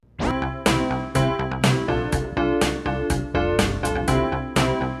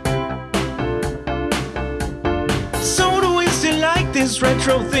this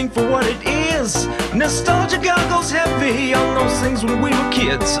retro thing for what it is. Nostalgia goggles heavy on those things when we were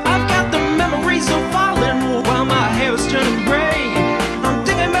kids. I've got the memories of falling while my hair was turning gray. I'm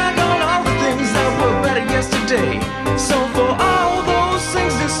thinking back on all the things that were better yesterday. So for all those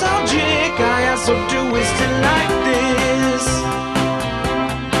things nostalgic, I also do is to like this.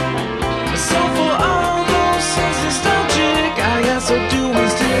 So for all those things nostalgic, I also do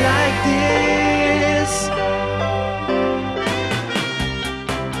is to like this.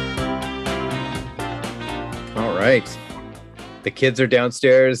 All right. The kids are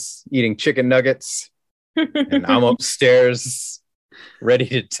downstairs eating chicken nuggets, and I'm upstairs ready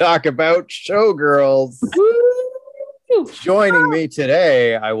to talk about Showgirls. Joining me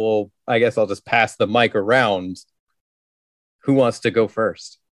today, I guess I'll just pass the mic around. Who wants to go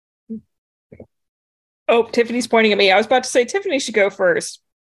first? Oh, Tiffany's pointing at me. I was about to say Tiffany should go first.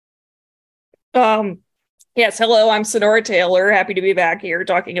 Yes, hello, I'm Sonora Taylor. Happy to be back here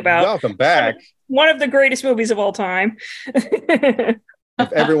talking about Welcome back. One of the greatest movies of all time. If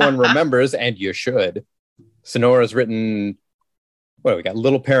everyone remembers, and you should, Sonora's written, we got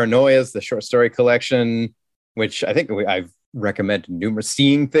Little Paranoias, the short story collection, which I think I've recommended numerous.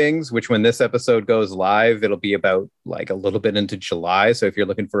 Seeing Things, which when this episode goes live, it'll be about like a little bit into July. So if you're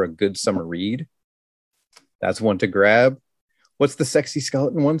looking for a good summer read, that's one to grab. What's the sexy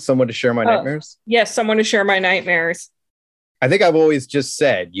skeleton one? Someone to Share My Nightmares? Yes, Someone to Share My Nightmares. I think I've always just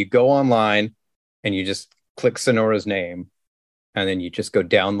said, you go online and you just click Sonora's name, and then you just go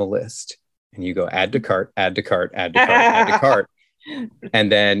down the list and you go add to cart, add to cart, add to cart, add to cart.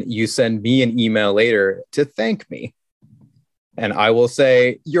 And then you send me an email later to thank me. And I will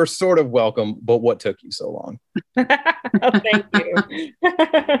say, you're sort of welcome, but what took you so long? Oh, thank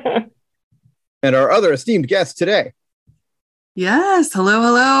you. And our other esteemed guest today. Yes.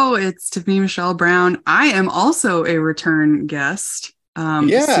 Hello. It's Tiffany Michelle Brown. I am also a return guest.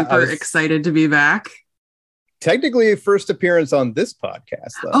 Super excited to be back. Technically, first appearance on this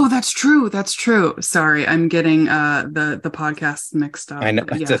podcast, though. Oh, that's true. Sorry, I'm getting the podcasts mixed up. I know.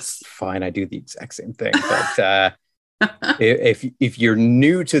 That's fine. I do the exact same thing. But if you're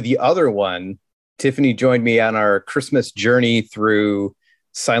new to the other one, Tiffany joined me on our Christmas journey through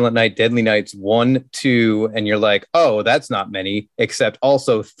Silent Night, Deadly Nights 1, 2, and you're like, oh, that's not many, except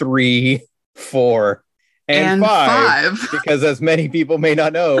also 3, 4, and 5. Because as many people may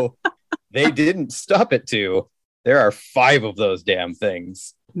not know, they didn't stop at 2. There are 5 of those damn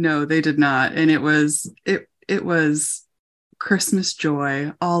things. No, they did not. And it was Christmas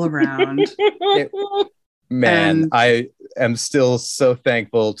joy all around. I am still so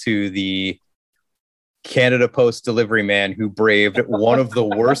thankful to the Canada Post delivery man who braved one of the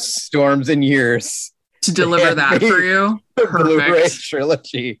worst storms in years to deliver that for you. Blu-ray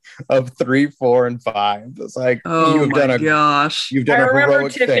trilogy of 3, 4, and 5. It's like, oh my gosh. You've done I a remember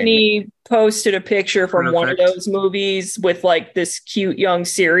heroic Tiffany thing. posted a picture from one of those movies with like this cute young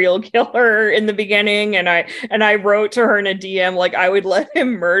serial killer in the beginning, and I wrote to her in a DM like I would let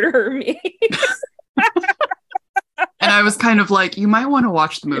him murder me. And I was kind of like, you might want to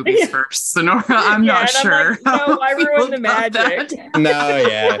watch the movies first, Sonora. I'm not sure. Like, no, I ruined the magic. No,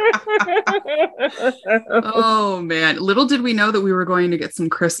 yeah. Oh, man. Little did we know that we were going to get some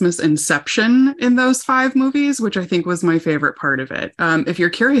Christmas inception in those 5 movies, which I think was my favorite part of it. If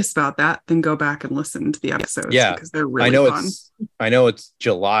you're curious about that, then go back and listen to the episodes. Yeah, because they're really fun. I know it's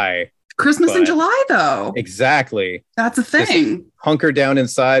July. Christmas in July, though. Exactly. That's a thing. Just hunker down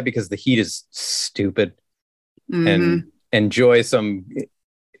inside because the heat is stupid. Mm-hmm. And enjoy some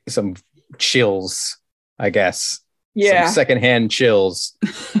chills, I guess. Yeah. Some secondhand chills.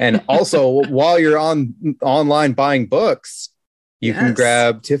 And also, while you're online buying books, you can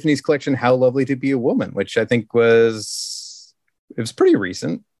grab Tiffany's collection, How Lovely to Be a Woman, which I think was pretty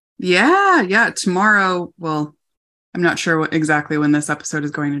recent. Yeah. Tomorrow, well, I'm not sure exactly when this episode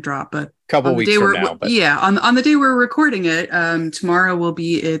is going to drop, but a couple weeks from now. But yeah, on the day we're recording it, tomorrow will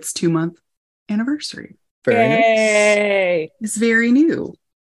be its 2-month anniversary. Very Yay. nice. It's very new.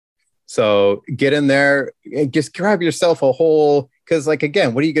 So get in there and just grab yourself a whole, because like,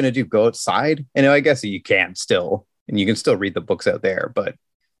 again, what are you going to do? Go outside? And I guess you can still, and you can still read the books out there, but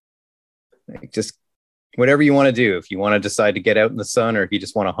like, just whatever you want to do. If you want to decide to get out in the sun, or if you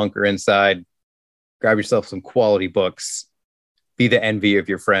just want to hunker inside, grab yourself some quality books. Be the envy of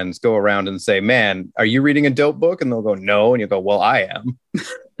your friends. Go around and say, man, are you reading a dope book? And they'll go, no. And you go, well, I am.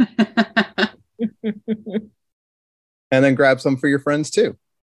 And then grab some for your friends too.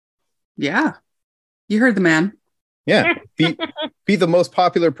 Yeah. You heard the man. Yeah. Be the most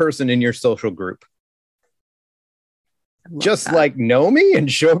popular person in your social group. Just that. Like Nomi and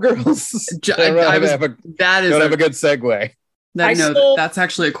Showgirls. That is have a good segue. That's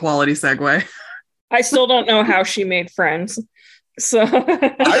actually a quality segue. I still don't know how she made friends. So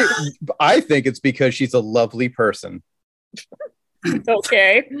I think it's because she's a lovely person.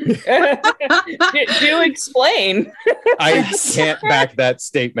 Okay. Do explain. I can't back that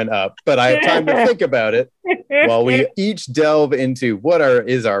statement up, but I have time to think about it while we each delve into what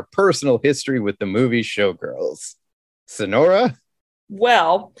is our personal history with the movie Showgirls. Sonora?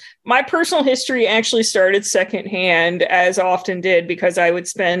 Well, my personal history actually started secondhand, as often did, because I would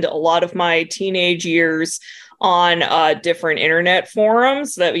spend a lot of my teenage years on different internet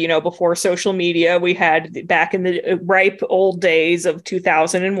forums that, before social media, we had back in the ripe old days of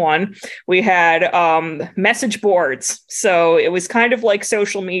 2001, we had message boards. So it was kind of like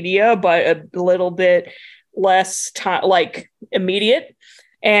social media, but a little bit less immediate.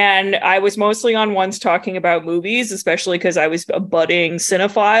 And I was mostly on ones talking about movies, especially because I was a budding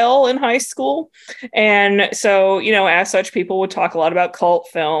cinephile in high school. And so, as such, people would talk a lot about cult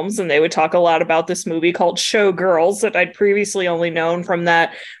films, and they would talk a lot about this movie called Showgirls that I'd previously only known from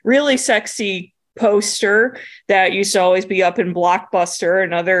that really sexy poster that used to always be up in Blockbuster,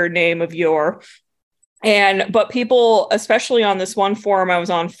 another name of yore. But people, especially on this one forum I was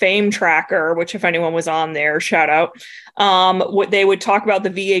on, Fame Tracker, which if anyone was on there, shout out, they would talk about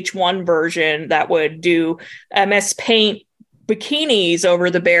the VH1 version that would do MS Paint bikinis over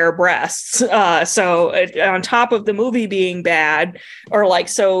the bare breasts. So on top of the movie being bad, or like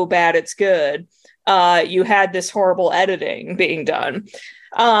so bad it's good, you had this horrible editing being done.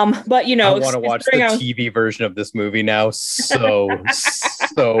 But I want to watch the TV version of this movie now so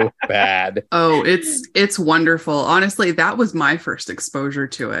bad. Oh, it's wonderful. Honestly, that was my first exposure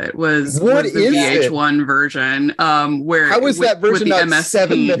to it. Was the VH1 version. Where how is that version not MS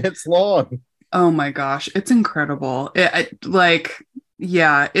 7 minutes long? Oh my gosh, it's incredible. There's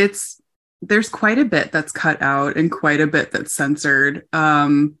quite a bit that's cut out and quite a bit that's censored.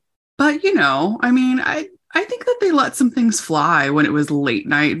 But I think that they let some things fly when it was late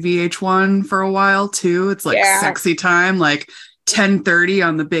night VH1 for a while too. It's like sexy time, like 10:30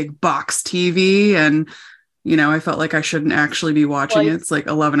 on the big box TV. And, I felt like I shouldn't actually be watching it. It's like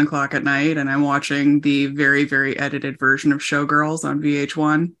 11 o'clock at night and I'm watching the very, very edited version of Showgirls on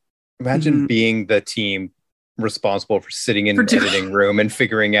VH1. Imagine being the team responsible for sitting in the editing room and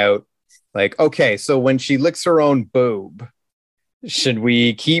figuring out like, okay, so when she licks her own boob, should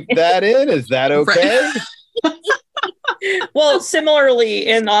we keep that in? Is that okay? Well, similarly,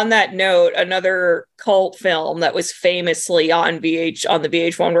 and on that note, another cult film that was famously on the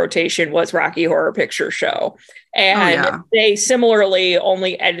VH1 rotation was Rocky Horror Picture Show. And they similarly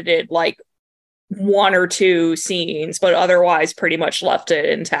only edited like one or two scenes, but otherwise pretty much left it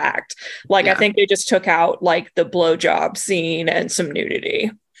intact. I think they just took out like the blowjob scene and some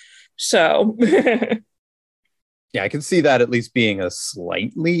nudity. So yeah, I can see that at least being a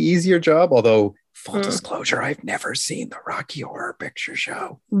slightly easier job, although full disclosure, I've never seen the Rocky Horror Picture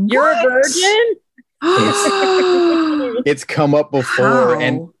Show. You're a virgin? It's come up before,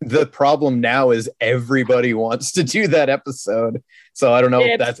 and the problem now is everybody wants to do that episode. So I don't know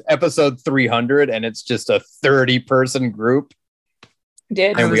if that's episode 300 and it's just a 30-person group.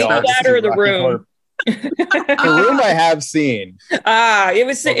 And we all that or The Room? The Room I have seen.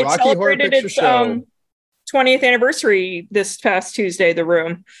 It celebrated its 20th anniversary this past Tuesday, The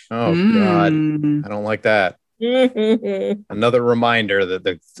Room. Oh God, I don't like that. Another reminder that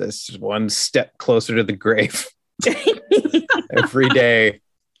this is one step closer to the grave every day.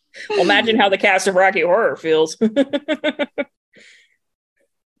 Well, imagine how the cast of Rocky Horror feels.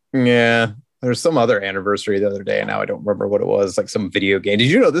 Yeah, there's some other anniversary the other day, and now I don't remember what it was. Like some video game. Did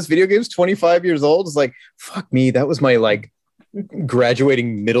you know this video game's 25 years old? It's like, fuck me, that was my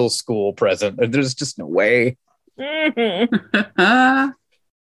graduating middle school present. There's just no way.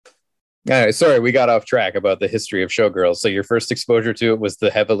 Anyway, sorry, we got off track about the history of Showgirls. So your first exposure to it was the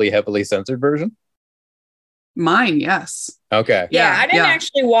heavily censored version? Mine, yes. Okay. Yeah, I didn't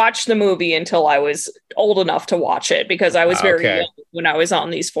actually watch the movie until I was old enough to watch it because I was very young when I was on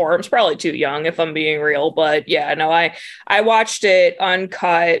these forums. Probably too young if I'm being real, but yeah, no, I watched it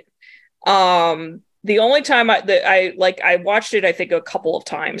uncut. The only time I watched it, I think a couple of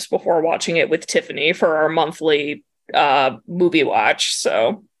times before watching it with Tiffany for our monthly movie watch.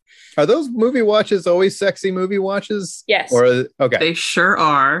 So are those movie watches always sexy movie watches? Yes. Okay. They sure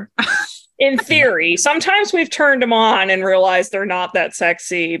are. In theory, sometimes we've turned them on and realized they're not that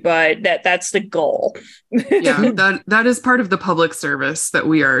sexy, but that's the goal. Yeah, that is part of the public service that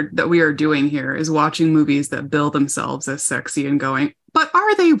we are doing here, is watching movies that bill themselves as sexy and going, but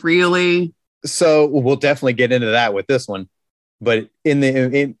are they really? So we'll definitely get into that with this one. But in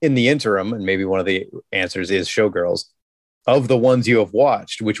the interim, and maybe one of the answers is Showgirls, of the ones you have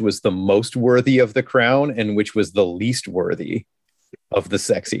watched, which was the most worthy of the crown and which was the least worthy of the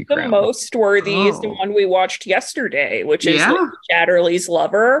sexy The crown? most worthy is the one we watched yesterday, which is Lady Chatterley's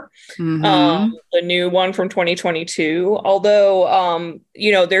Lover, the new one from 2022. Although,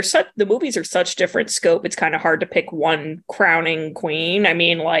 the movies are such different scope, it's kind of hard to pick one crowning queen. I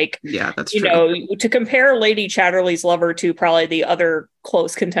mean, that's true. To compare Lady Chatterley's Lover to probably the other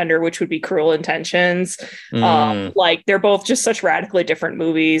close contender, which would be Cruel Intentions. They're both just such radically different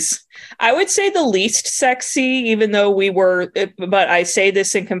movies. I would say the least sexy, even though but I say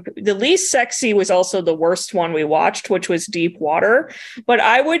this the least sexy was also the worst one we watched, which was Deep Water. But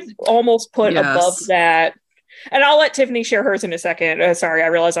I would almost put above that. And I'll let Tiffany share hers in a second. Sorry, I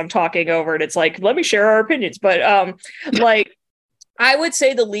realize I'm talking over it. It's like, let me share our opinions. But I would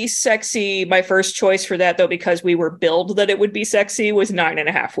say the least sexy, my first choice for that, though, because we were billed that it would be sexy, was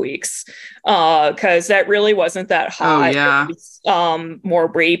 9.5 Weeks. Because that really wasn't that hot. Oh, yeah. It was,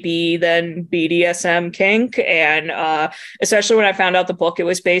 more rapey than BDSM kink. And especially when I found out the book it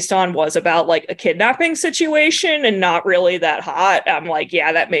was based on was about like a kidnapping situation and not really that hot. I'm like,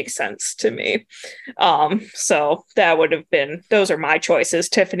 yeah, that makes sense to me. So that would have been, those are my choices.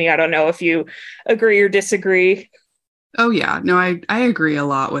 Tiffany, I don't know if you agree or disagree. Oh yeah, no, I agree a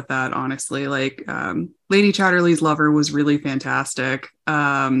lot with that, honestly. Lady Chatterley's Lover was really fantastic.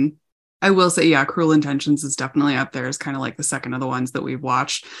 I will say, yeah, Cruel Intentions is definitely up there as kind of like the second of the ones that we've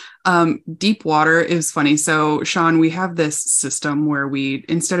watched. Deep Water is funny. So Sean, we have this system where we,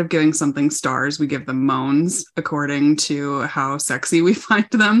 instead of giving something stars, we give them moans according to how sexy we find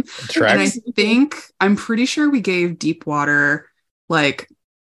them. Tracks. And I'm pretty sure we gave Deep Water like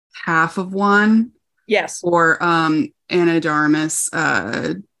half of one. Yes. Or Anna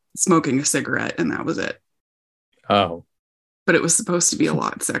Darmus smoking a cigarette, and that was it. Oh. But it was supposed to be a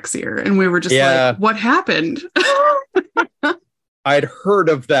lot sexier. And we were just like, what happened? I'd heard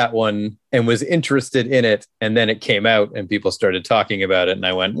of that one and was interested in it. And then it came out and people started talking about it. And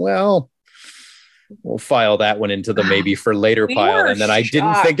I went, well, we'll file that one into the maybe for later pile. And then I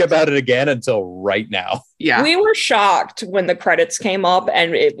didn't think about it again until right now. Yeah. We were shocked when the credits came up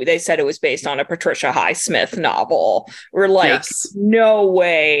and they said it was based on a Patricia Highsmith novel. We're like, no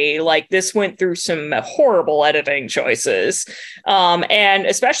way. Like, this went through some horrible editing choices. And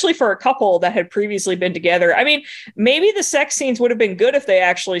especially for a couple that had previously been together. I mean, maybe the sex scenes would have been good if they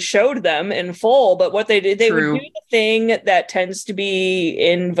actually showed them in full, but what they did, they would do the thing that tends to be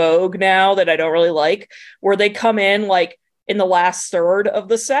in vogue now that I don't really like, where they come in like in the last third of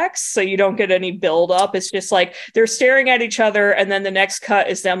the sex, so you don't get any build up. It's just like they're staring at each other, and then the next cut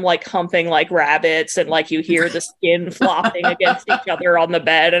is them like humping like rabbits, and like you hear the skin flopping against each other on the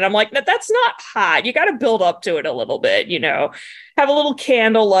bed. And I'm like, that's not hot. You got to build up to it a little bit, have a little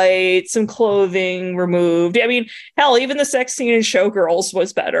candlelight, some clothing removed. I mean, hell, even the sex scene in Showgirls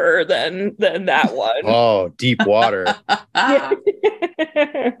was better than that one. Oh, Deep Water.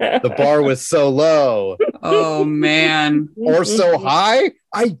 The bar was so low. Oh, man. Or so high?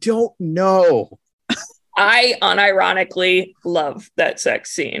 I don't know. I unironically love that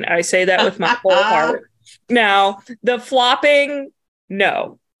sex scene. I say that with my whole heart. Now, the flopping,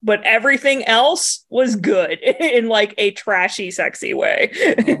 no. But everything else was good in like a trashy, sexy way.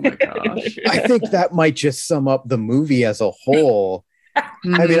 Oh my gosh. I think that might just sum up the movie as a whole. I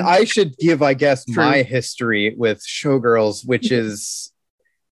mean, I should give, I guess, my history with Showgirls, which is,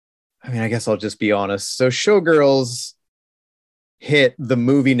 I guess I'll just be honest. So Showgirls hit the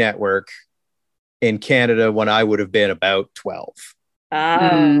movie network in Canada when I would have been about 12.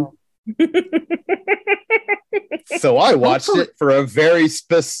 Oh. So I watched it for a very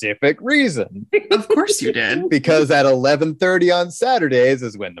specific reason. Of course you did. Because at 11:30 on Saturdays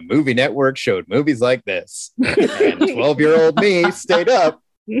is when the movie network showed movies like this. And 12-year-old me stayed up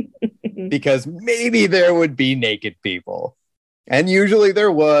because maybe there would be naked people. And usually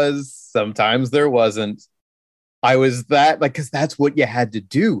there was, sometimes there wasn't. I was because that's what you had to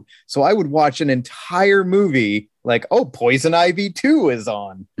do. So I would watch an entire movie like, oh, Poison Ivy 2 is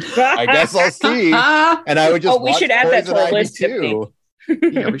on. I guess I'll see. And I would just we should add that to our list, too.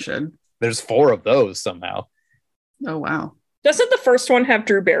 Yeah, we should. There's 4 of those somehow. Oh, wow. Doesn't the first one have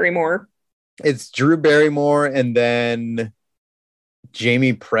Drew Barrymore? It's Drew Barrymore, and then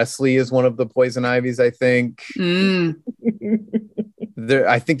Jamie Presley is one of the Poison Ivies, I think. I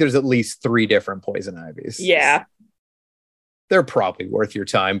think there's at least 3 different Poison Ivies. Yeah. They're probably worth your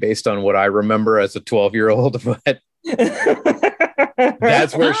time based on what I remember as a 12-year-old, but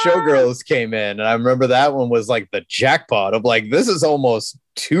that's where Showgirls came in. And I remember that one was like the jackpot of like, this is almost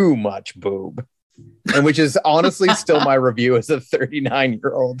too much boob. and which is honestly still my review as a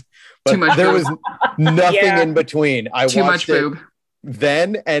 39-year-old. But Too much there boob. was nothing Yeah. in between. I Too watched much it boob.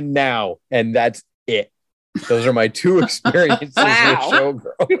 then and now, and that's it. Those are my two experiences Wow. with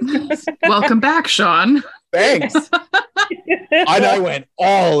Showgirls. Welcome back, Sean. Thanks. And I went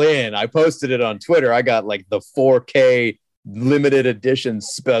all in. I posted it on Twitter. I got like the 4K limited edition.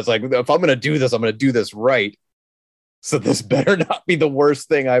 I was like, if I'm going to do this, I'm going to do this right. So this better not be the worst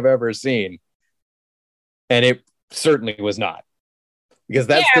thing I've ever seen. And it certainly was not. Because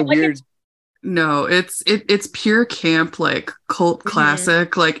that's Yeah, the like weird. No, it's pure camp, like cult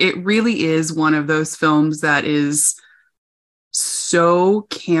classic. Like it really is one of those films that is so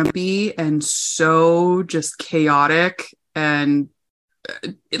campy and so just chaotic, and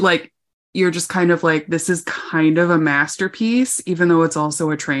like you're just kind of like, this is kind of a masterpiece, even though it's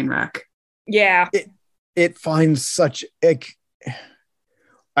also a train wreck. Yeah. It finds such like.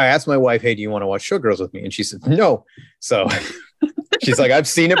 I asked my wife, "Hey, do you want to watch Showgirls with me?" And she said, "No." So she's like, "I've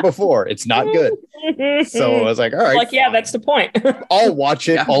seen it before. It's not good." So I was like, "All right, like, yeah, fine. that's the point. I'll watch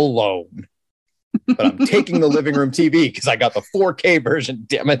it Yeah. alone." But I'm taking the living room TV because I got the 4K version.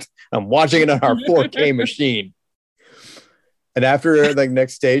 Damn it! I'm watching it on our 4K machine. And after the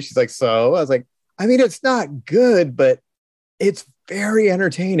next day, she's like, "So?" I was like, "I mean, it's not good, but it's very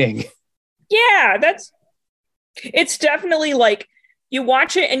entertaining." Yeah, it's definitely like you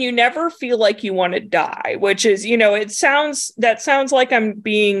watch it and you never feel like you want to die, which is, that sounds like I'm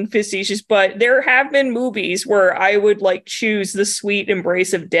being facetious, but there have been movies where I would like choose the sweet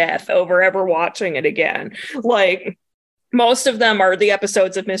embrace of death over ever watching it again. Like most of them are the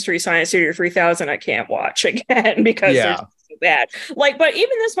episodes of Mystery Science Theater 3000 I can't watch again because they're so bad. Like, but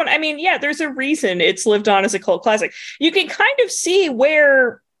even this one, I mean, yeah, there's a reason it's lived on as a cult classic. You can kind of see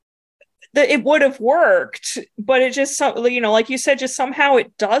where it would have worked, but it just, like you said, just somehow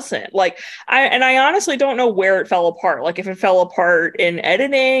it doesn't. Like, I honestly don't know where it fell apart. Like, if it fell apart in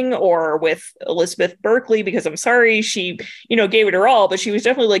editing or with Elizabeth Berkley, because I'm sorry, she, gave it her all, but she was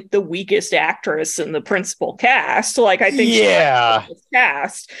definitely like the weakest actress in the principal cast. Like, I think she was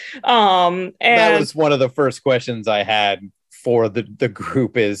cast. And that was one of the first questions I had for the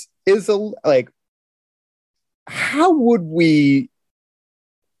group is like, how would we?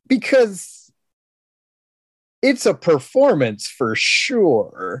 Because it's a performance for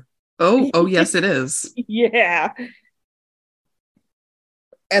sure. Oh, yes, it is. Yeah.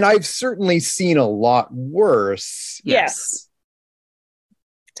 And I've certainly seen a lot worse. Yes.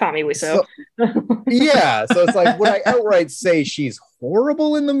 Tommy Wiseau. Yeah. So it's like, would I outright say she's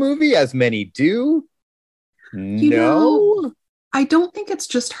horrible in the movie, as many do? No. I don't think it's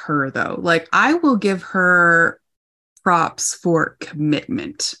just her, though. Like, I will give her props for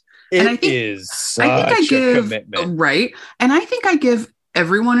commitment. I think I give commitment. Right. And I think I give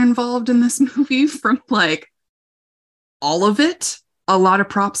everyone involved in this movie, from like all of it, a lot of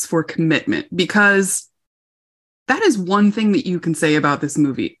props for commitment, because that is one thing that you can say about this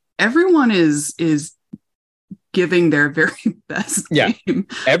movie. Everyone is giving their very best. Yeah. Game.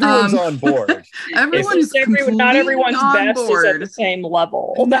 Everyone's on board. Everyone is not everyone's best board. is at the same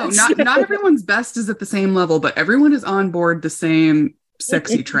level. No, not everyone's best is at the same level, but everyone is on board the same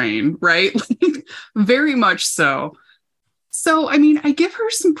sexy train, right? Very much so. So, I mean, I give her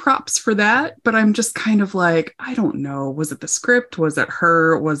some props for that, but I'm just kind of like, I don't know. Was it the script? Was it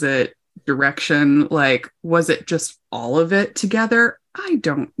her? Was it direction? Like, was it just all of it together? I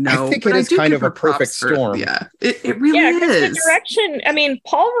don't know. I think it is kind of a perfect storm. It really is. The direction, I mean,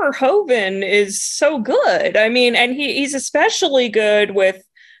 Paul Verhoeven is so good. I mean, and he's especially good with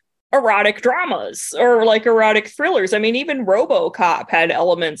erotic dramas or like erotic thrillers. I mean, even RoboCop had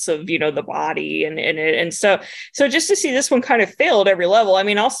elements of, the body and it. And so just to see this one kind of fail at every level. I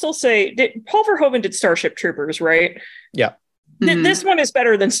mean, I'll still say Paul Verhoeven did Starship Troopers, right? Yeah. This one is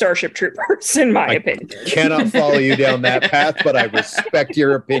better than Starship Troopers, in my opinion. Cannot follow you down that path, but I respect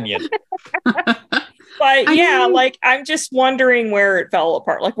your opinion. But like, I'm just wondering where it fell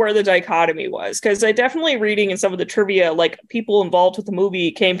apart, like where the dichotomy was. Because I definitely reading in some of the trivia, like people involved with the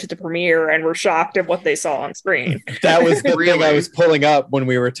movie came to the premiere and were shocked at what they saw on screen. That was the thing I was pulling up when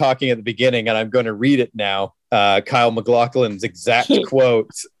we were talking at the beginning, and I'm going to read it now. Kyle MacLachlan's exact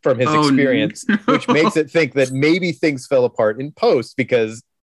quote from his experience, which makes it think that maybe things fell apart in post because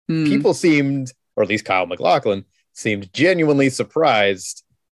people seemed, or at least Kyle MacLachlan, seemed genuinely surprised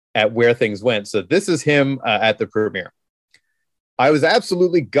at where things went. So this is him at the premiere. I was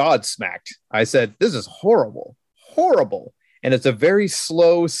absolutely godsmacked. I said, this is horrible. And it's a very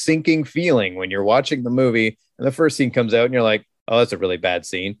slow sinking feeling when you're watching the movie and the first scene comes out and you're like, oh, that's a really bad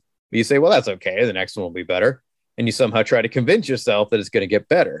scene. But you say, well, that's okay. The next one will be better. And you somehow try to convince yourself that it's going to get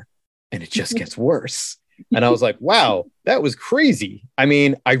better. and it just gets worse. And I was like, wow, that was crazy. I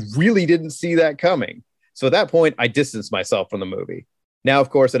mean, I really didn't see that coming. So at that point, I distanced myself from the movie. Now, of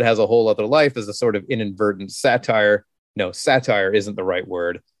course, it has a whole other life as a sort of inadvertent satire. No, satire isn't the right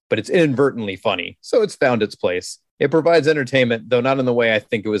word, but it's inadvertently funny. So it's found its place. It provides entertainment, though not in the way I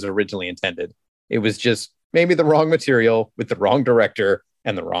think it was originally intended. It was just maybe the wrong material with the wrong director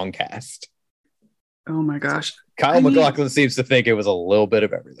and the wrong cast. Oh my gosh. Kyle MacLachlan seems to think it was a little bit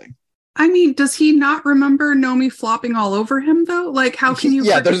of everything. I mean, does he not remember Nomi flopping all over him though? Like, how can you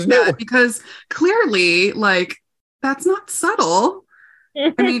there's no that? Because clearly, like, that's not subtle.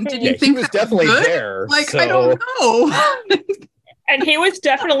 I mean, did you think he was definitely good? there? Like, so... I don't know. And he was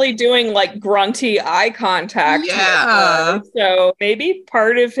definitely doing like grunty eye contact. Yeah. So maybe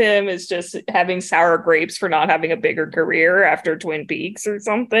part of him is just having sour grapes for not having a bigger career after Twin Peaks or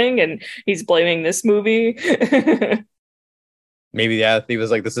something. And he's blaming this movie. Maybe, yeah, he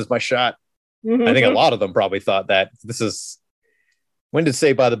was like, this is my shot. I think a lot of them probably thought that this is... When did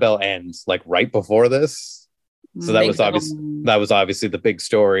Saved by the Bell end? Like right before this? So that was obviously the big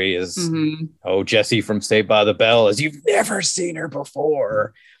story is, Jessie from Saved by the Bell is you've never seen her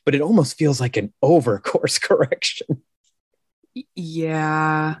before, but it almost feels like an over course correction.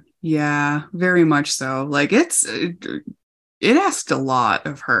 Yeah, very much so. Like it asked a lot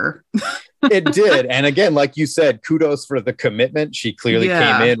of her. It did. And again, like you said, kudos for the commitment. She clearly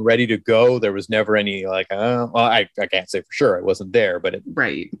came in ready to go. There was never any like, well, I can't say for sure I wasn't there, but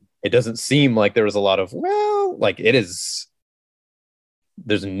it doesn't seem like there was a lot of, well, like it is.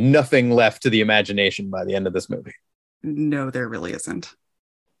 There's nothing left to the imagination by the end of this movie. No, there really isn't.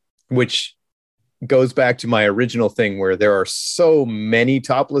 Which goes back to my original thing where there are so many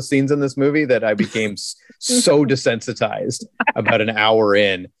topless scenes in this movie that I became so desensitized about an hour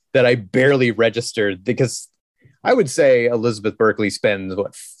in that I barely registered, because I would say Elizabeth Berkley spends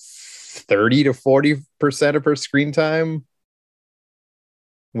 30 to 40% of her screen time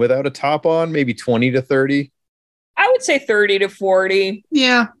without a top on, maybe 20 to 30. I would say 30 to 40.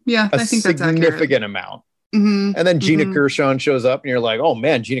 Yeah. I think that's accurate. A significant amount. And then Gina Gershon shows up and you're like, oh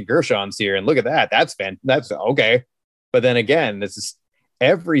man, Gina Gershon's here. And look at that. That's okay. But then again, this is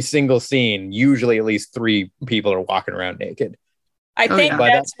every single scene. Usually at least 3 people are walking around naked. I think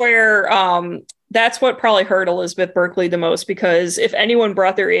that's what probably hurt Elizabeth Berkley the most, because if anyone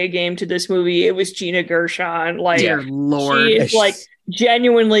brought their A game to this movie, it was Gina Gershon. Like, dear Lord. She is like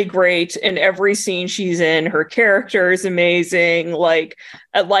genuinely great in every scene she's in. Her character is amazing. Like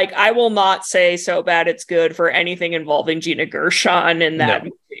I will not say so bad it's good for anything involving Gina Gershon in that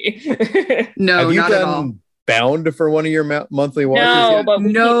movie. No, not at all. Bound for one of your monthly watches?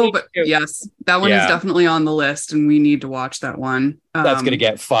 But yes, that one is definitely on the list, and we need to watch that one. That's gonna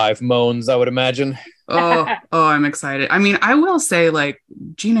get 5 moans, I would imagine. oh, I'm excited. I mean, I will say, like,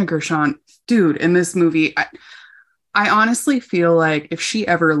 Gina Gershon, dude, in this movie, I honestly feel like if she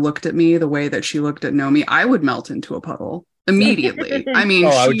ever looked at me the way that she looked at Nomi, I would melt into a puddle immediately. I mean,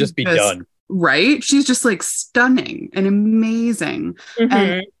 I would just be done. Right? She's just like stunning and amazing.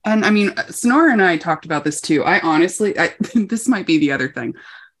 And I mean, Sonora and I talked about this too. I honestly, this might be the other thing.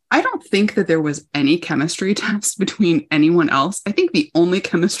 I don't think that there was any chemistry test between anyone else. I think the only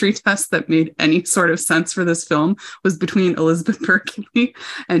chemistry test that made any sort of sense for this film was between Elizabeth Berkley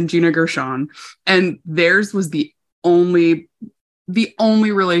and Gina Gershon. And theirs was the only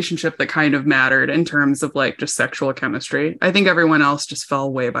relationship that kind of mattered in terms of like just sexual chemistry. I think everyone else just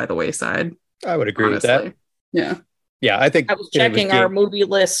fell way by the wayside. I would agree with that. Yeah. Yeah, I think I was checking our movie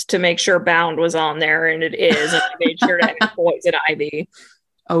list to make sure Bound was on there, and it is. And I made sure to have Poison Ivy.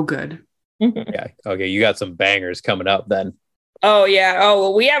 Oh, good. Yeah. Okay, you got some bangers coming up then. Oh, yeah. Oh,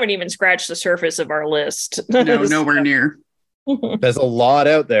 well, we haven't even scratched the surface of our list. No, nowhere near. There's a lot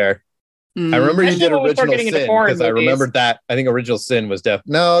out there. I remember you did Original Sin, because I remembered that. I think Original Sin was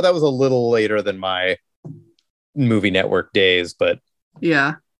no, that was a little later than my movie network days, but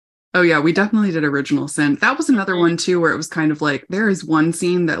yeah. Oh yeah, we definitely did Original Sin. That was another one too, where it was kind of like, there is one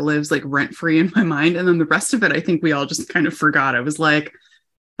scene that lives like rent free in my mind, and then the rest of it, I think we all just kind of forgot. I was like,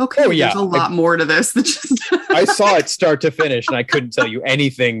 okay, there's a lot more to this. Than just I saw it start to finish, and I couldn't tell you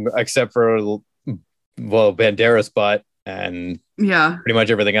anything except for Banderas' butt and pretty much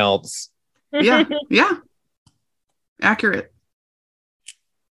everything else. Yeah. Accurate.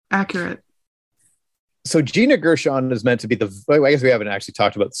 So Gina Gershon is meant to be I guess we haven't actually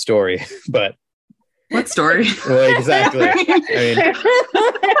talked about the story, but what story? Well, exactly. I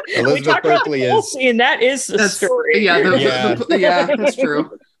mean, Elizabeth Berkley is, and that is the story. Yeah, that's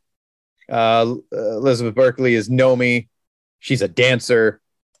true. Elizabeth Berkley is Nomi. She's a dancer,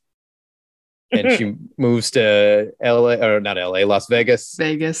 and she moves to LA, or not LA, Las Vegas.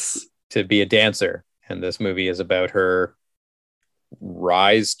 to be a dancer. And this movie is about her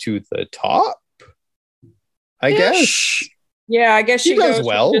rise to the top, I guess. Yeah, I guess she does goes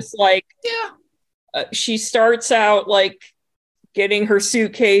well. just like, she starts out like getting her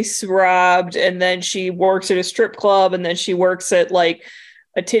suitcase robbed, and then she works at a strip club, and then she works at like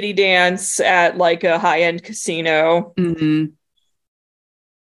a titty dance at like a high-end casino. Mm-hmm.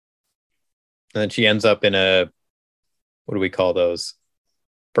 And then she ends up in a, what do we call those?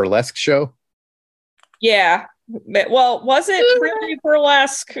 Burlesque show? Yeah. Well, was it really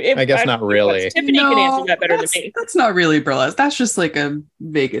burlesque? I guess not really. Tiffany can answer that better than me. That's not really burlesque. That's just like a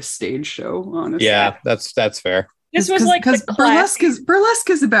Vegas stage show, honestly. Yeah, that's fair. This was like because burlesque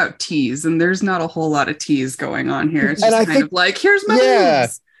is about tease, and there's not a whole lot of tease going on here. It's just kind of like, here's my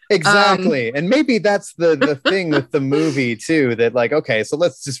moves. Exactly. And maybe that's the thing with the movie too, that like, okay, so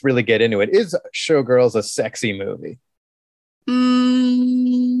let's just really get into it. Is Showgirls a sexy movie?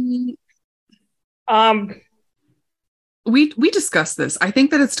 We discussed this. I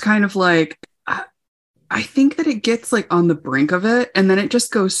think that it's kind of like, I think that it gets like on the brink of it, and then it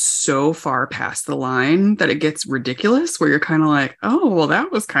just goes so far past the line that it gets ridiculous, where you're kind of like, oh, well,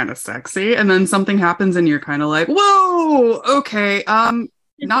 that was kind of sexy. And then something happens and you're kind of like, whoa, okay.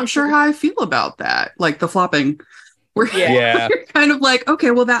 Not sure how I feel about that. Like the flopping. Where you're kind of like, okay,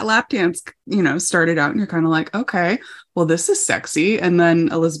 well, that lap dance, started out and you're kind of like, okay, well, this is sexy. And then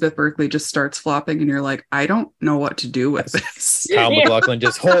Elizabeth Berkley just starts flopping and you're like, I don't know what to do with this. Kyle MacLachlan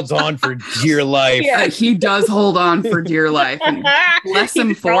just holds on for dear life. Yeah, he does hold on for dear life. And bless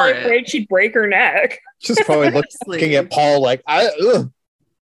him for it. Afraid she'd break her neck. Just probably looking at Paul like,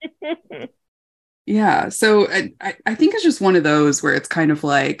 Yeah, so I think it's just one of those where it's kind of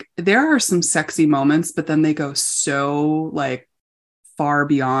like there are some sexy moments, but then they go so like far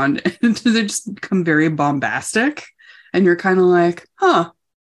beyond and they just become very bombastic, and you're kind of like, huh,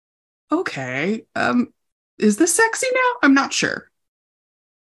 okay, is this sexy now? I'm not sure.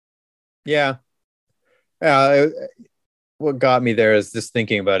 Yeah. What got me there is just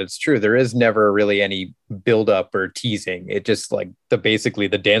thinking about it's true. There is never really any build up or teasing. It just like basically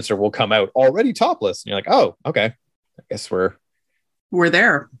the dancer will come out already topless. And you're like, oh, okay. I guess we're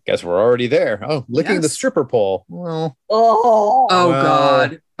there. Guess we're already there. Oh, licking the stripper pole. Well,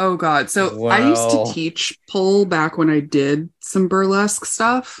 Oh God. So I used to teach pole back when I did some burlesque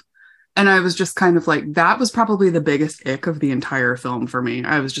stuff. And I was just kind of like, that was probably the biggest ick of the entire film for me.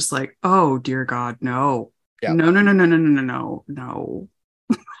 I was just like, oh dear God, no. Yeah. No.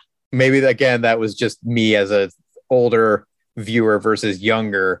 Maybe again, that was just me as a older viewer versus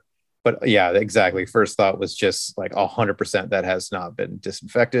younger. But yeah, exactly. First thought was just like 100% that has not been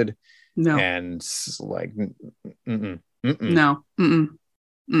disinfected. No. And like, no.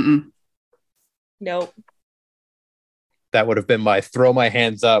 Nope. That would have been my throw my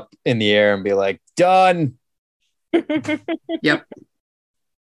hands up in the air and be like, done. Yep.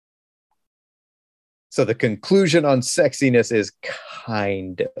 So the conclusion on sexiness is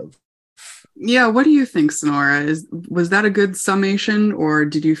kind of. Yeah, what do you think, Sonora? Was that a good summation, or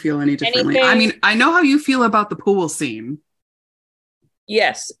did you feel any differently? I mean, I know how you feel about the pool scene.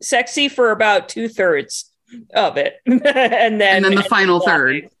 Yes, sexy for about 2/3 of it. and then the final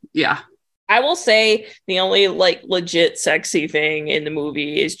third. Yeah. I will say the only like legit sexy thing in the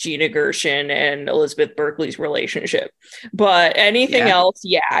movie is Gina Gershon and Elizabeth Berkley's relationship. But anything else,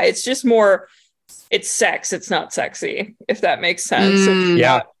 it's just more, it's sex. It's not sexy, if that makes sense.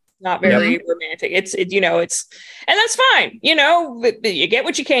 It's not very romantic. It's and that's fine. You get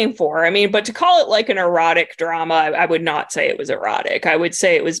what you came for. I mean, but to call it like an erotic drama, I would not say it was erotic. I would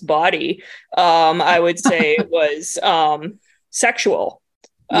say it was baudy. I would say it was sexual.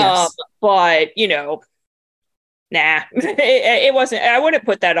 Yes. But nah, it wasn't. I wouldn't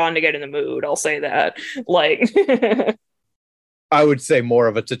put that on to get in the mood. I'll say that. Like, I would say more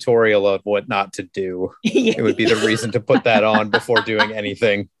of a tutorial of what not to do. It would be the reason to put that on before doing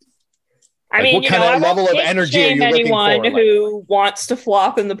anything. I mean, what kind of level of energy are you looking for? Anyone who wants to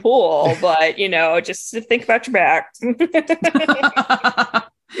flop in the pool, but just think about your back. Think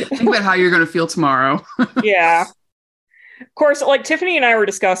about how you're going to feel tomorrow. Yeah. Of course, like Tiffany and I were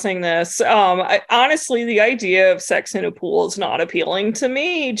discussing this. Honestly, the idea of sex in a pool is not appealing to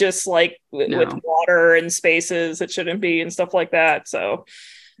me, just like with water and spaces it shouldn't be and stuff like that. So,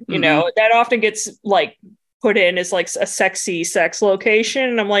 that often gets like put in as like a sexy sex location.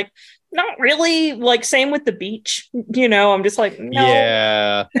 And I'm like, not really. Like, same with the beach. I'm just like, no.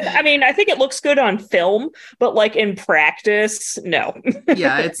 Yeah. I mean, I think it looks good on film, but like in practice, no.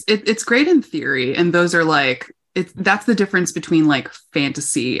 Yeah, it's great in theory. And those are like that's the difference between like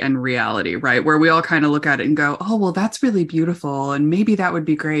fantasy and reality, right? Where we all kind of look at it and go, oh, well, that's really beautiful. And maybe that would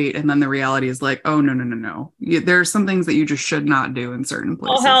be great. And then the reality is like, oh, no. There are some things that you just should not do in certain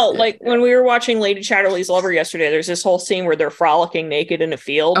places. Oh, hell, like when we were watching Lady Chatterley's Lover yesterday, there's this whole scene where they're frolicking naked in a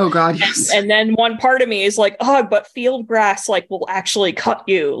field. Oh, God, yes. And then one part of me is like, oh, but field grass like will actually cut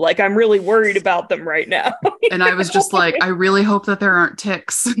you. Like, I'm really worried about them right now. And I was just like, I really hope that there aren't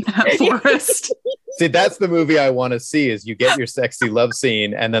ticks in that forest. See, that's the movie I want to see, is you get your sexy love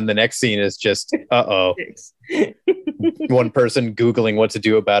scene and then the next scene is just, one person Googling what to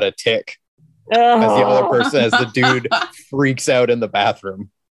do about a tick as the other person, as the dude freaks out in the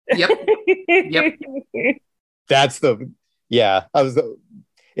bathroom. Yep. That's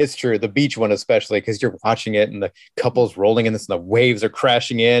it's true. The beach one, especially, because you're watching it and the couple's rolling in this and the waves are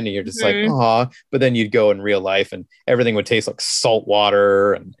crashing in and you're just like, aw. But then you'd go in real life and everything would taste like salt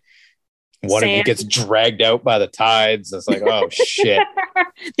water and one of you gets dragged out by the tides. It's like, oh, shit.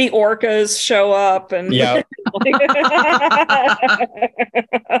 The orcas show up and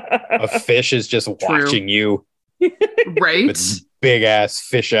a fish is just watching you. Right. With big ass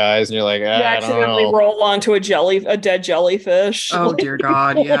fish eyes. And you're like, you accidentally roll onto a dead jellyfish. Oh, dear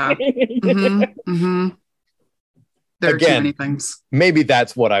God. Yeah. There are too many things. Maybe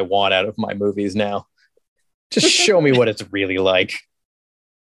that's what I want out of my movies now. Just show me what it's really like.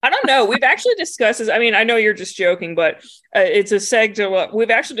 I don't know. We've actually discussed this. I mean, I know you're just joking, but it's a seg to what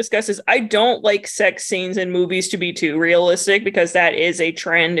we've actually discussed is I don't like sex scenes in movies to be too realistic because that is a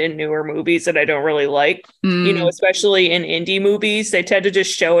trend in newer movies that I don't really like. You know, especially in indie movies, they tend to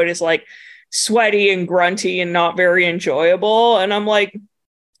just show it as like sweaty and grunty and not very enjoyable. And I'm like,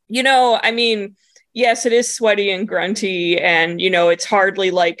 you know, I mean, yes, it is sweaty and grunty and, you know, it's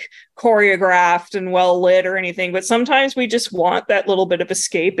hardly like choreographed and well lit or anything, but sometimes we just want that little bit of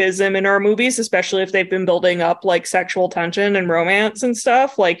escapism in our movies, especially if they've been building up like sexual tension and romance and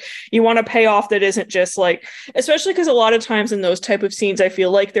stuff. Like you want a payoff that isn't just like, especially because a lot of times in those type of scenes, I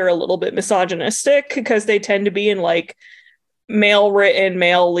feel like they're a little bit misogynistic because they tend to be in like male written,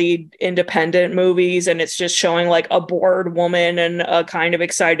 male lead independent movies, and it's just showing like a bored woman and a kind of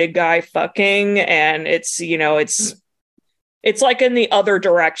excited guy fucking, and it's, you know, it's like in the other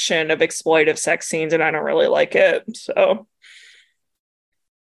direction of exploitive sex scenes, and I don't really like it. So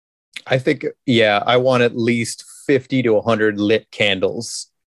I think, I want at least 50 to 100 lit candles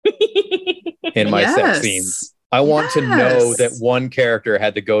in my sex scenes. I want to know that one character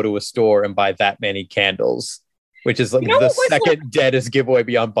had to go to a store and buy that many candles. Which is like the second deadest giveaway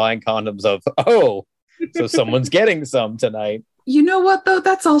beyond buying condoms of, oh, so someone's getting some tonight. You know what, though?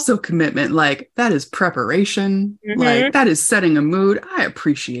 That's also commitment. Like, that is preparation. Like, that is setting a mood. I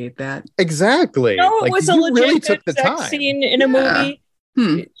appreciate that. Exactly. No, it like, was a legitimate sex scene in a movie.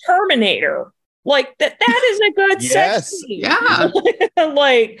 Terminator. Like, that is a good sex scene. Yeah.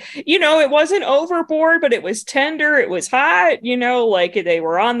 Like, you know, it wasn't overboard, but it was tender. It was hot. You know, like they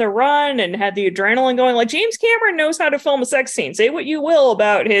were on the run and had the adrenaline going. Like James Cameron knows how to film a sex scene. Say what you will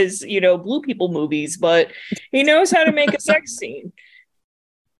about his, you know, blue people movies, but he knows how to make a sex scene.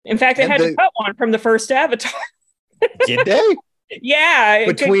 In fact, they had to cut one from the first Avatar. Did they? Yeah.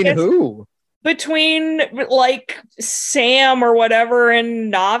 Between who? Between like Sam or whatever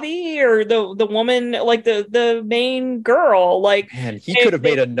and Navi or the woman, like the main girl. Like, man, he could have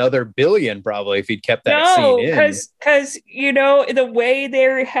made another billion probably if he'd kept that scene in. Because you know the way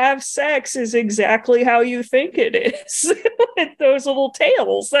they have sex is exactly how you think it is. With those little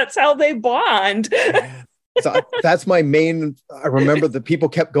tails, that's how they bond. So that's my main. I remember that people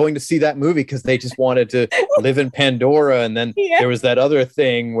kept going to see that movie because they just wanted to live in Pandora, and then there was that other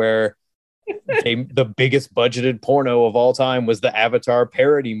thing where. The biggest budgeted porno of all time was the Avatar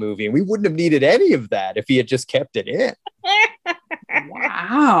parody movie, and we wouldn't have needed any of that if he had just kept it in.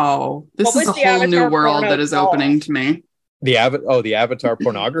 Wow, this is a whole new world that is opening to me. The Avatar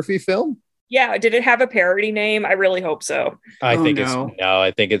pornography film. Yeah, did it have a parody name? I really hope so. I think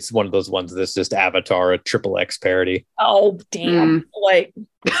it's one of those ones that's just Avatar, a XXX parody. Oh damn! Like.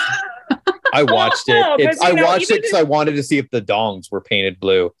 I watched it. I watched it because I wanted to see if the dongs were painted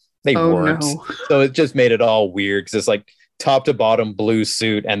blue. They weren't. No. So it just made it all weird because it's like top to bottom blue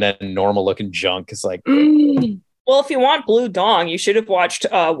suit and then normal looking junk. It's like, well, if you want blue dong, you should have watched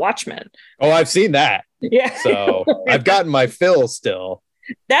Watchmen. Oh, I've seen that. Yeah. So I've gotten my fill still.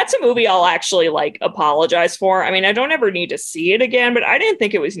 That's a movie I'll actually like apologize for. I mean, I don't ever need to see it again, but I didn't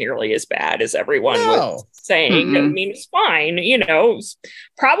think it was nearly as bad as everyone was saying. I mean, it's fine. You know, it's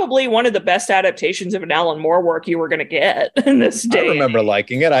probably one of the best adaptations of an Alan Moore work you were going to get in this day. I remember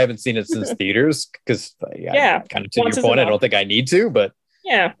liking it. I haven't seen it since theaters because, kind of to your point, I don't think I need to, but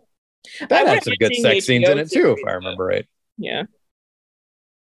yeah. That had some good sex scenes in it too, if I remember right. Yeah.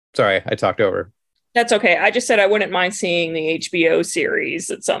 Sorry, I talked over. That's okay. I just said I wouldn't mind seeing the HBO series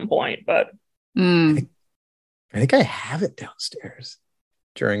at some point, but I think I have it downstairs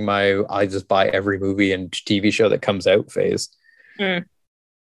during my I just buy every movie and TV show that comes out phase. No,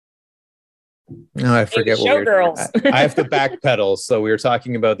 I forget what Showgirls. I have to backpedal. So we were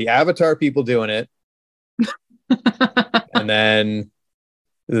talking about the Avatar people doing it. And then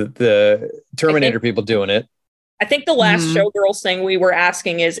the Terminator people doing it. I think the last Showgirls thing we were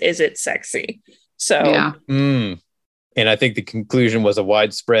asking is it sexy? So yeah. And I think the conclusion was a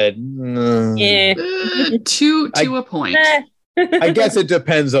widespread to a point. I guess it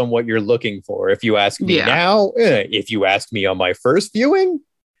depends on what you're looking for. If you ask me now, if you asked me on my first viewing,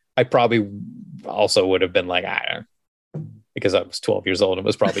 I probably also would have been like, because I was 12 years old and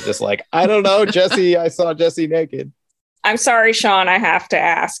was probably just like, I don't know, Jesse, I saw Jesse naked. I'm sorry, Sean, I have to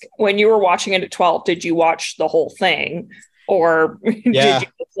ask. When you were watching it at 12, did you watch the whole thing? Or did you just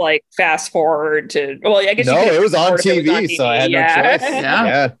like fast forward to, well, I guess it was on TV, so I had no choice.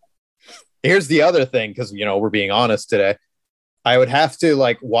 Yeah. Here's the other thing, because we're being honest today. I would have to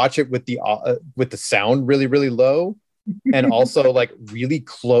like watch it with the sound really, really low, and also like really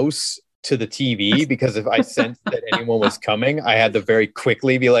close to the TV, because if I sensed that anyone was coming, I had to very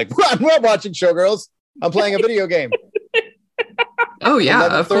quickly be like, I'm not watching Showgirls. I'm playing a video game. Oh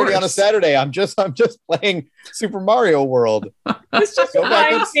yeah, of course. On a Saturday, I'm just playing Super Mario World. This just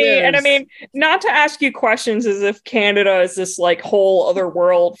reminds me, and I mean, not to ask you questions as if Canada is this like whole other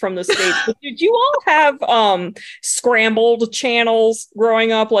world from the States, but did you all have scrambled channels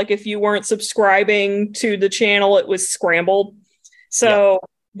growing up? Like if you weren't subscribing to the channel, it was scrambled. So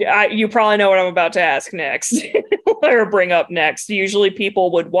you probably know what I'm about to ask next or bring up next. Usually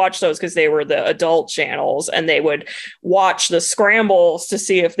people would watch those because they were the adult channels, and they would watch the scrambles to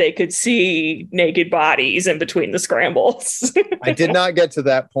see if they could see naked bodies in between the scrambles. I did not get to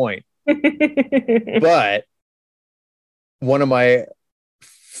that point, but one of my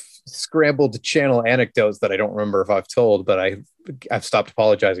scrambled channel anecdotes that I don't remember if I've told, but I've stopped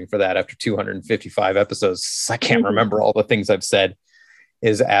apologizing for that after 255 episodes. I can't remember all the things I've said.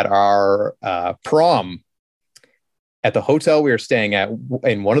 Is at our prom at the hotel we were staying at.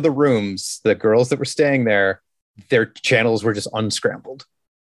 In one of the rooms, the girls that were staying there, their channels were just unscrambled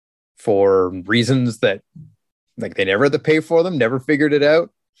for reasons that like they never had to pay for them, never figured it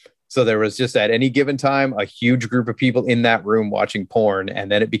out. So there was just at any given time a huge group of people in that room watching porn,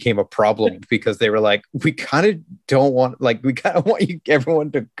 and then it became a problem because they were like, we kind of want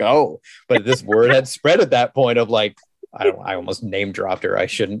everyone to go, but this word had spread at that point of like, I almost name dropped her. I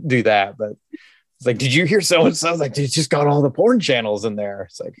shouldn't do that, but it's like, did you hear so and so? Like, they just got all the porn channels in there.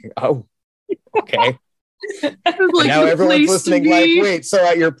 It's like, oh, okay. Like now everyone's listening. Like, wait, so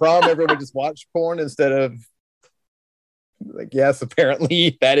at your prom, everyone just watched porn instead of like, yes,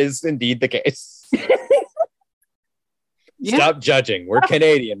 apparently that is indeed the case. Stop judging. We're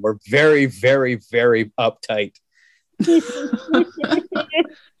Canadian. We're very, very, very uptight.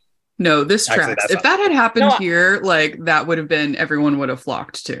 No, this tracks. If that had happened here, like that would have been, everyone would have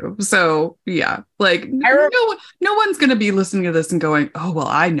flocked to. So yeah, like no one's going to be listening to this and going, oh, well,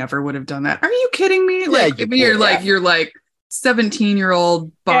 I never would have done that. Are you kidding me? Like you're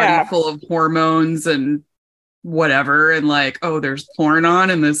 17-year-old body full of hormones and whatever, and like, oh, there's porn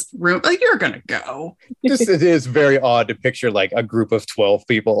on in this room, like you're gonna go. It is very odd to picture like a group of 12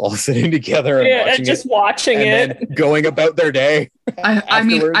 people all sitting together and watching it and going about their day. I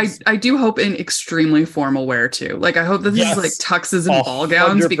mean, I do hope in extremely formal wear too. Like I hope that this is like tuxes and ball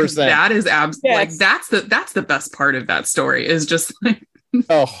gowns, because that is like that's the best part of that story is just like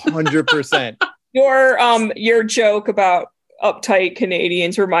 100%. Your joke about uptight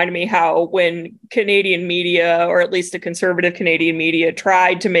Canadians reminded me how when Canadian media, or at least the conservative Canadian media,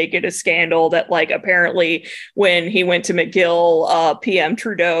 tried to make it a scandal that like apparently when he went to McGill, PM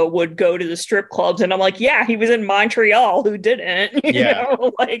Trudeau would go to the strip clubs, and I'm like, yeah, he was in Montreal, who didn't? You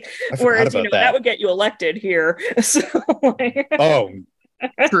know, like whereas that would get you elected here. So, like,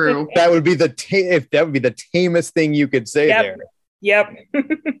 true. That would be the tamest thing you could say there. Yep.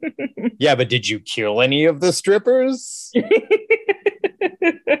 Yeah, but did you kill any of the strippers?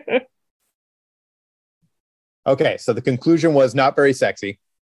 Okay, so the conclusion was not very sexy.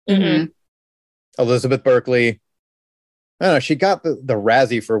 Mm-hmm. Elizabeth Berkley, I don't know, she got the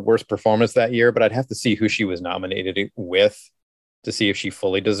Razzie for worst performance that year, but I'd have to see who she was nominated with to see if she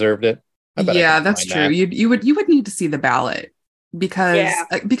fully deserved it. Yeah, that's true. You would need to see the ballot.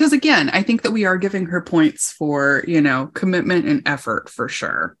 Because again, I think that we are giving her points for, commitment and effort for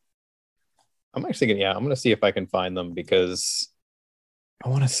sure. I'm actually I'm going to see if I can find them, because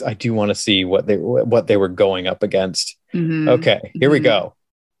I do want to see what they were going up against. Mhm. Okay, here we Mhm. go.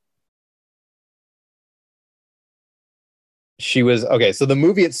 She was okay. So the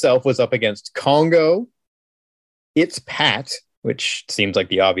movie itself was up against Congo, It's Pat, which seems like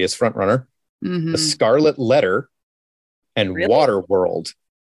the obvious front runner, Mhm. The Scarlet Letter, and Really? Waterworld.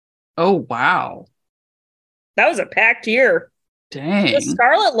 Oh wow. That was a packed year. Dang. The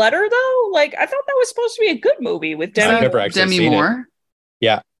Scarlet Letter, though, like I thought that was supposed to be a good movie with Is Demi. I've never that actually Demi seen it. Moore?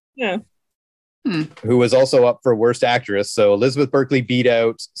 Yeah. Who was also up for Worst Actress. So Elizabeth Berkley beat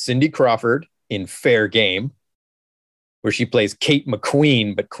out Cindy Crawford in Fair Game, where she plays Kate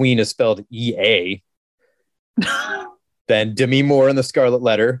McQueen, but Queen is spelled E-A. Then Demi Moore in The Scarlet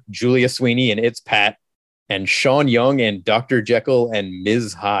Letter, Julia Sweeney in It's Pat, and Sean Young in Dr. Jekyll and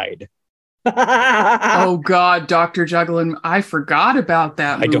Ms. Hyde. Oh God, Dr. Jugglin. I forgot about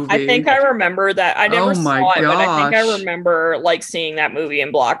that I don't- movie. I think I remember that. I never Oh my saw it, but I think I gosh. remember like seeing that movie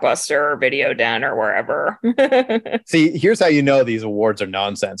in Blockbuster or Video Den or wherever. See, here's how you know these awards are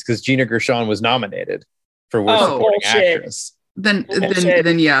nonsense, because Gina Gershon was nominated for Worst Oh, Supporting bullshit. Actress. then Bullshit.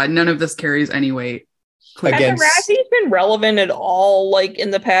 then yeah, none of this carries any weight. Clearly. Have the Against- Razzies been relevant at all, like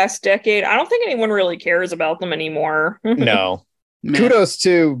in the past decade? I don't think anyone really cares about them anymore. No. Meh. Kudos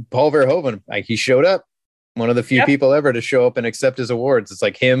to Paul Verhoeven. Like, he showed up. One of the few Yep. people ever to show up and accept his awards. It's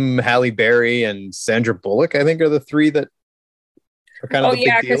like him, Halle Berry, and Sandra Bullock, I think, are the three that are kind of Oh the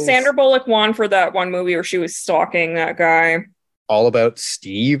yeah, big because deals. Sandra Bullock won for that one movie where she was stalking that guy. All About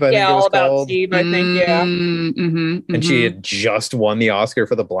Steve, I think Yeah, it was all about called. Steve. I think. Yeah. And she had just won the Oscar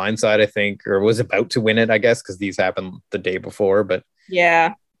for The Blind Side, I think, or was about to win it, I guess, because these happened the day before. But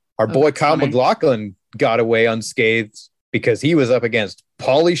Yeah. our boy that's Kyle funny. MacLachlan got away unscathed because he was up against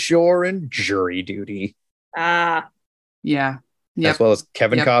Pauly Shore in Jury Duty, Ah. Yeah. Yep. as well as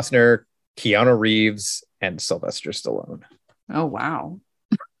Kevin Yep. Costner, Keanu Reeves, and Sylvester Stallone. Oh wow.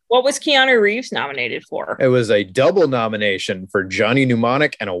 What was Keanu Reeves nominated for? It was a double nomination for Johnny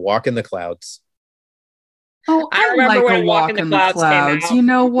Mnemonic and A Walk in the Clouds. Oh, I I remember like when a walk in the clouds. came out. You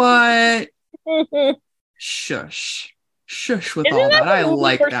know what? Isn't Shush. Shush with all that that. I the movie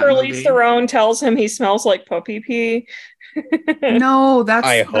like where that Charlize movie. Theron tells him he smells like puppy pee? No, that's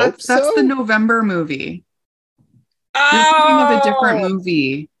I that's, hope that's so. the November movie. You're thinking of a different Oh,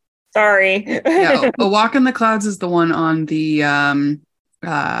 movie. sorry. Yeah, A Walk in the Clouds is the one on the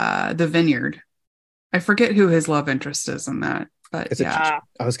vineyard. I forget who his love interest is in that, but Is it yeah.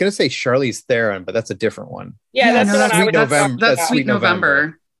 I was going to say Charlize Theron, but that's a different one. Yeah, that's no, the one that's I Sweet was November. talking That's about. Sweet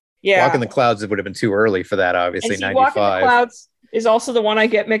November. Yeah. Walk in the Clouds would have been too early for that, obviously, And see, Walk in the 95. Clouds is also the one I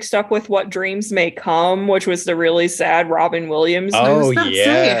get mixed up with What Dreams May Come, which was the really sad Robin Williams I was Oh, about to yeah.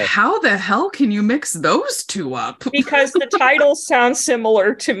 say, how the hell can you mix those two up? because the titles sound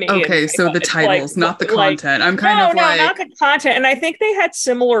similar to me. Okay, in so my the head. titles, not the like, content. I'm kind of like, not the content. And I think they had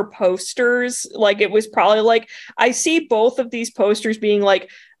similar posters. Like it was probably like I see both of these posters being like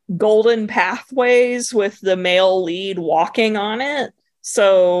golden pathways with the male lead walking on it.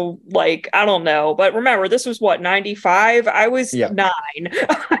 So, like, I don't know. But remember, this was what, 95? I was Yeah. 9.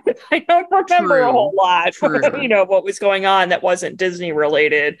 I don't remember a True. whole lot, True. you know, what was going on that wasn't Disney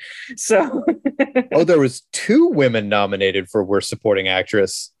related. So, Oh, there was 2 women nominated for Worst Supporting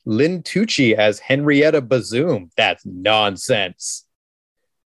Actress. Lynn Tucci as Henrietta Bazoom. That's nonsense.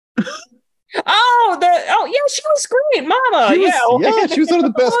 yeah, she was great, Mama. She was one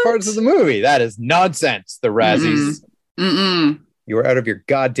of the best parts of the movie. That is nonsense. The Razzies. mm-mm. You were out of your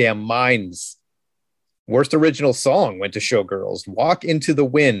goddamn minds. Worst original song went to Showgirls. Walk into the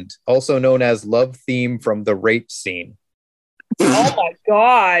Wind, also known as Love Theme from the Rape Scene. Oh my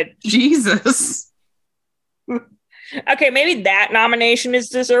God. Jesus. Okay, maybe that nomination is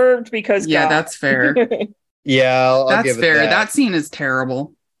deserved because Yeah, God. that's fair. Yeah, I'll That's give it fair. that. That scene is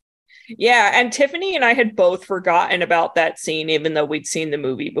terrible. Yeah, and Tiffany and I had both forgotten about that scene, even though we'd seen the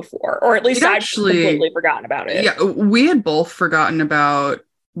movie before, or at least It I'd actually- completely forgotten about it. Yeah, we had both forgotten about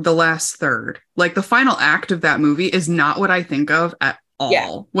the last third. Like the final act of that movie is not what I think of at all.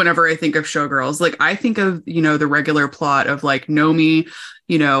 Yeah. Whenever I think of Showgirls, like I think of, the regular plot of like Nomi,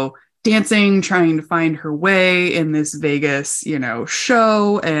 dancing, trying to find her way in this Vegas,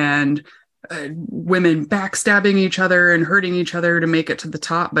 show, and women backstabbing each other and hurting each other to make it to the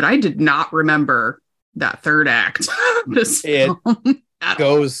top. But I did not remember that third act. This It film at all.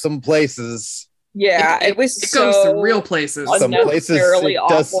 Goes some places. Yeah, it was It goes so some real places. Some places unnecessarily it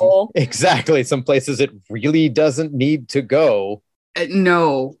does. awful. Exactly. Some places it really doesn't need to go.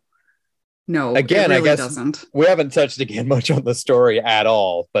 No, Again, it I really guess- doesn't. We haven't touched again much on the story at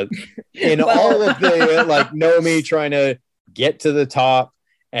all, but in Well- all of the like Nomi trying to get to the top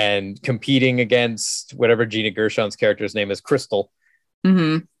and competing against whatever Gina Gershon's character's name is, Crystal,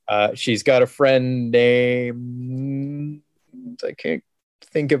 She's got a friend named, I can't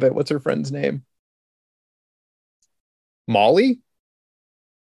think of it. What's her friend's name? Molly?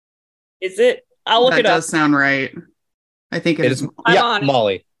 Is it? I'll look That it up. does sound right. I think it is. Yeah,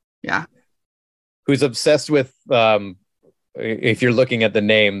 Molly. Yeah. Who's obsessed with, if you're looking at the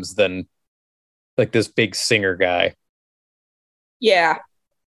names, then like this big singer guy. Yeah.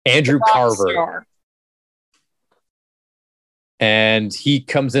 Andrew Carver. Star. And he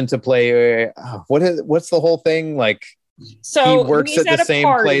comes into play. What's the whole thing? Like, so he works at the same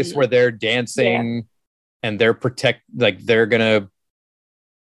place where they're dancing and they're they're gonna.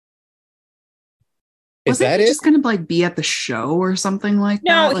 Is that it? Just gonna like be at the show or something like that?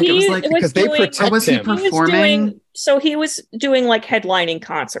 No, like he it was like because they protect was he him. performing? He was doing like headlining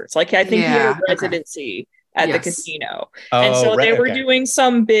concerts. Like I think he had a residency at the Yes. casino. And so they were doing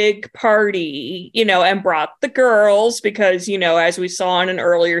some big party, and brought the girls because, as we saw in an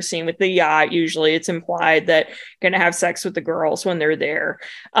earlier scene with the yacht, usually it's implied that you're going to have sex with the girls when they're there.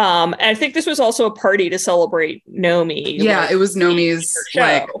 And I think this was also a party to celebrate Nomi. Yeah, it was Nomi's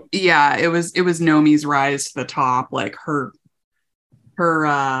it was Nomi's rise to the top, like her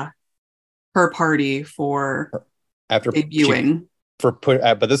party for after debuting.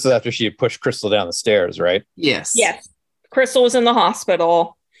 But this is after she had pushed Crystal down the stairs, right? Yes. Crystal was in the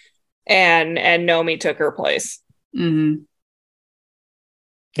hospital, and Nomi took her place. Mm-hmm.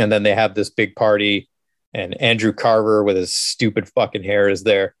 And then they have this big party, and Andrew Carver with his stupid fucking hair is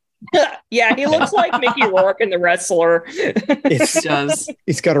there. Yeah, he looks like Mickey Rourke in The Wrestler. He does.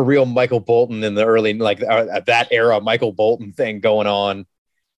 He's got a real Michael Bolton in the early, that era Michael Bolton thing going on.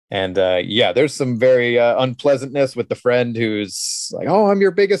 And there's some very unpleasantness with the friend who's like, oh, I'm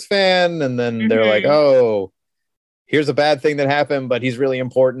your biggest fan. And then they're like, oh, here's a bad thing that happened, but he's really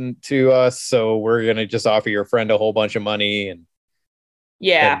important to us. So we're going to just offer your friend a whole bunch of money. And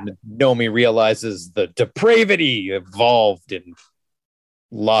Nomi realizes the depravity involved in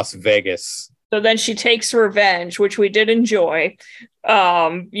Las Vegas. So then she takes revenge, which we did enjoy.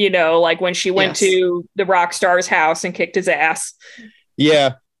 Like when she went to the rock star's house and kicked his ass.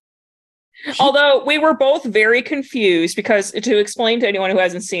 Yeah. Although we were both very confused because, to explain to anyone who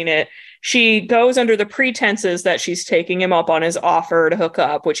hasn't seen it, she goes under the pretenses that she's taking him up on his offer to hook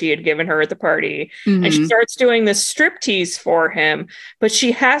up, which he had given her at the party. Mm-hmm. And she starts doing this striptease for him, but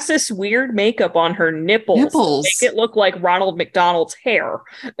she has this weird makeup on her nipples. To make it look like Ronald McDonald's hair.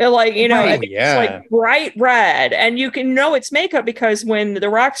 It's like bright red. And you can know it's makeup because when the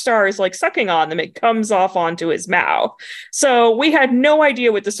rock star is like sucking on them, it comes off onto his mouth. So we had no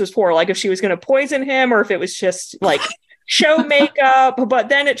idea what this was for. Like if she was going to poison him or if it was just like show makeup, but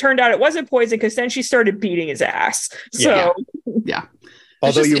then it turned out it wasn't poison because then she started beating his ass. So yeah.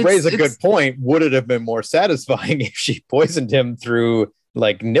 Although you raise a good point, would it have been more satisfying if she poisoned him through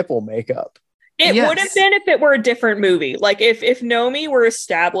like nipple makeup? It would have been if it were a different movie. Like if Nomi were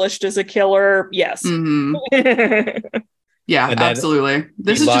established as a killer, yes. Mm-hmm. Yeah, absolutely.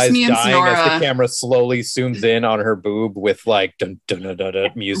 This is just me and Sonora. As the camera slowly zooms in on her boob with like dun dun dun dun,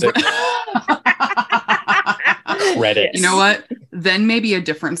 dun music. Credits. You know what? Then maybe a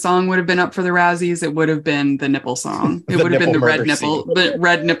different song would have been up for the Razzies. It would have been the nipple song. It would have been the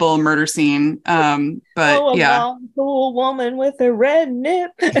red nipple murder scene. But cool woman with a red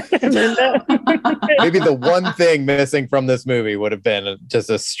nip. Maybe the one thing missing from this movie would have been just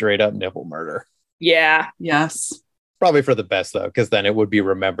a straight up nipple murder. Yeah. Yes. Probably for the best though, because then it would be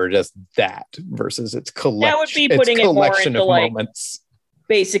remembered as that versus its collection. That would be putting it more into like moments.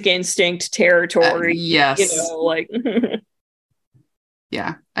 Basic Instinct territory. Yes.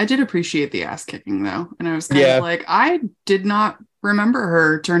 Yeah, I did appreciate the ass kicking though. And I was kind of like, I did not remember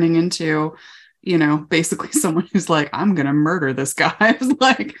her turning into, basically someone who's like, I'm going to murder this guy. I was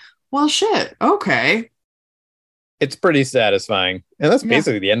like, well, shit. Okay. It's pretty satisfying. And that's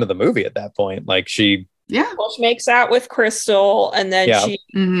basically the end of the movie at that point. Like she makes out with Crystal and then she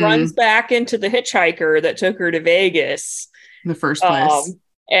runs back into the hitchhiker that took her to Vegas. In the first place.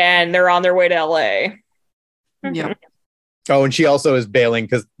 And they're on their way to LA. Yep. Oh, and she also is bailing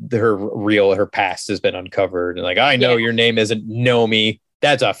because her past has been uncovered. And like, I know your name isn't Nomi.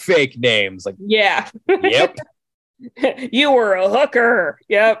 That's a fake name. It's like, yep. You were a hooker.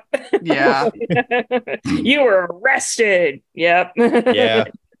 Yep. Yeah. You were arrested. Yep. Yeah.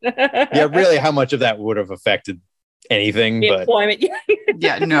 Yeah. Really, how much of that would have affected anything? But employment.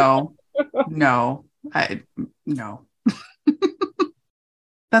 No.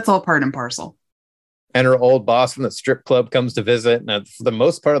 That's all part and parcel. And her old boss from the strip club comes to visit. And for the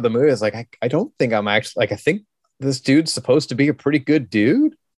most part of the movie, it's like, I don't think I'm actually like, I think this dude's supposed to be a pretty good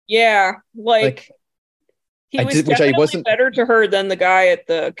dude. Yeah. Like He was definitely better to her than the guy at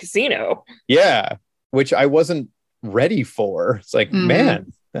the casino. Yeah, which I wasn't ready for. It's like,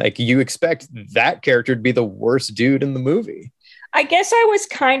 man, like you expect that character to be the worst dude in the movie. I guess I was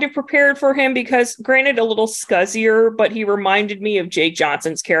kind of prepared for him because, granted, a little scuzzier, but he reminded me of Jake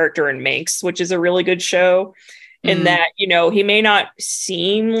Johnson's character in Minx, which is a really good show. In that, you know, he may not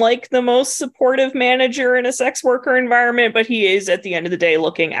seem like the most supportive manager in a sex worker environment, but he is at the end of the day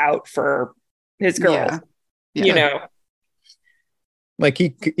looking out for his girls. Yeah. You know, like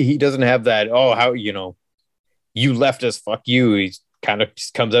he doesn't have that. Oh, how, you know, you left us. Fuck you. He kind of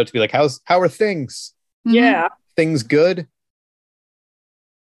just comes out to be like, how are things? Yeah, things good.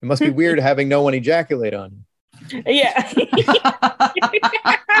 It must be weird having no one ejaculate on you. Yeah.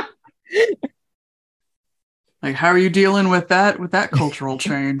 Like, how are you dealing with that cultural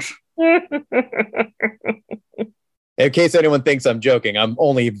change? In case anyone thinks I'm joking, I'm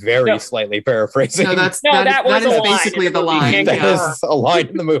only very slightly paraphrasing. No, that is basically the line. That is a line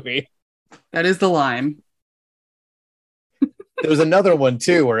in the movie. That is the line. There was another one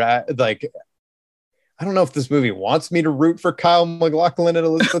too where I don't know if this movie wants me to root for Kyle MacLachlan and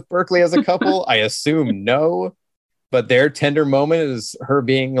Elizabeth Berkley as a couple. I assume no. But their tender moment is her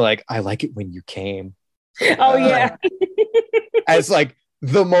being like, I like it when you came. Oh, yeah. As like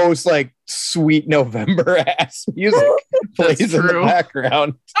the most like sweet November ass music plays in the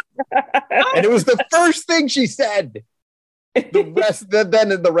background. And it was the first thing she said. The rest of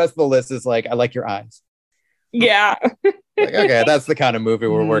the list is like, I like your eyes. Yeah. Like, okay, that's the kind of movie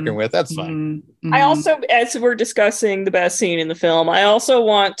we're working with. That's fine. I also, as we're discussing the best scene in the film, I also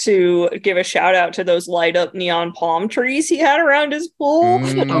want to give a shout out to those light up neon palm trees he had around his pool.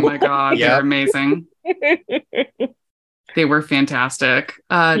 Oh my God, they're amazing. They were fantastic.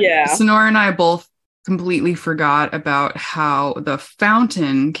 Sonora and I both completely forgot about how the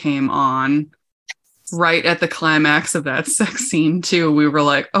fountain came on right at the climax of that sex scene too. We were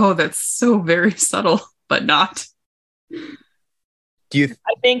like, oh, that's so very subtle, but not. I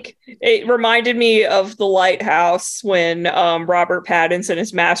think it reminded me of The Lighthouse when Robert Pattinson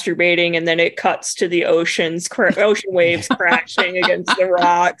is masturbating and then it cuts to the ocean waves crashing against the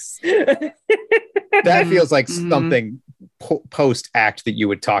rocks. That feels like something post act that you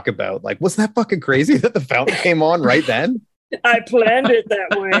would talk about. Like, wasn't that fucking crazy that the fountain came on right then? I planned it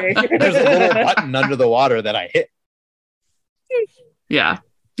that way. There's a little button under the water that I hit. Yeah.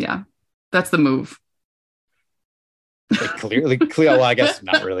 That's the move. Like clearly, well, I guess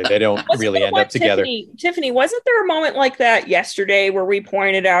not really. They don't really end up together. Tiffany, wasn't there a moment like that yesterday where we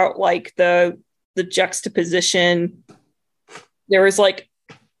pointed out like the juxtaposition? There was like,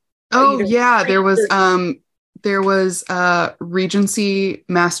 there was Regency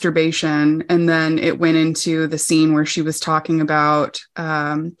masturbation, and then it went into the scene where she was talking about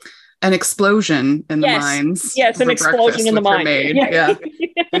an explosion in the mines. Yes, an explosion in the mines. Yeah.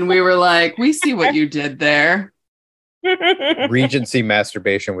 And we were like, we see what you did there. Regency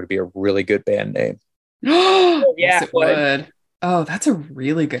masturbation would be a really good band name. Yes, it would. Oh, that's a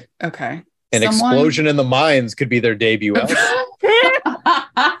really good. Okay. Explosion in the Mines could be their debut album.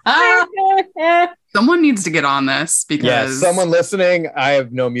 Someone needs to get on this because someone listening, I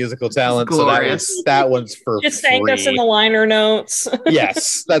have no musical talent, so that one's for just free. thank us in the liner notes.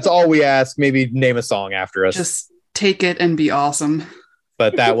 Yes, that's all we ask. Maybe name a song after us. Just take it and be awesome.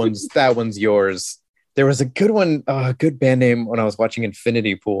 But that one's yours. There was a good one, a good band name when I was watching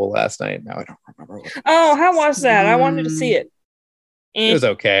Infinity Pool last night. Now I don't remember what it was. Oh, how was that? I wanted to see it. It was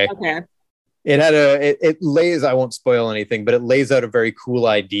okay. Okay. It had it lays, I won't spoil anything, but it lays out a very cool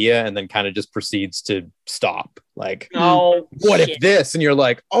idea and then kind of just proceeds to stop. Like, what if this? And you're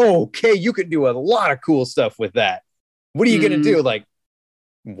like, oh, okay, you could do a lot of cool stuff with that. What are you going to do? Like,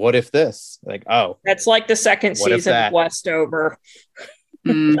 what if this? Like, oh. That's like the second season of Westover.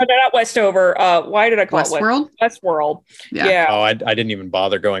 No, not Westover. Why did I call Westworld? it Westworld? Yeah. Oh, I didn't even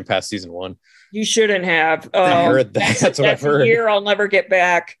bother going past season 1. You shouldn't have. I heard that. That's what I've heard. A year I'll never get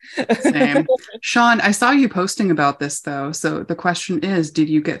back. Same. Sean, I saw you posting about this though. So the question is, did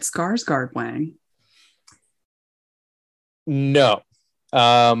you get Skarsgård Wang? No.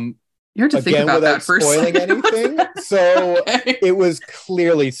 You have to think about that first. Spoiling anything. So it was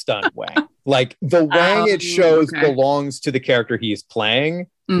clearly stunt Wang. Like the Wang it shows belongs to the character he's playing,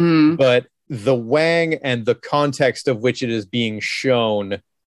 but the Wang and the context of which it is being shown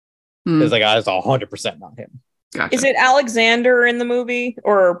is like, it's 100% not him. Gotcha. Is it Alexander in the movie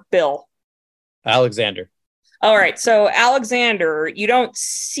or Bill? Alexander. All right. So Alexander, you don't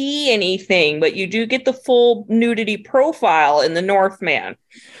see anything, but you do get the full nudity profile in the Northman.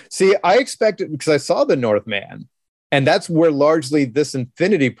 See, I expected, because I saw the Northman, And that's where largely this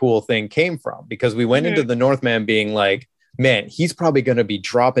infinity pool thing came from, because we went into the Northman being like, man, he's probably going to be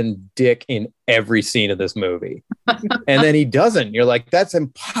dropping dick in every scene of this movie. And then he doesn't. You're like, that's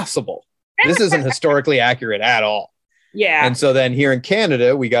impossible. This isn't historically accurate at all. Yeah. And so then here in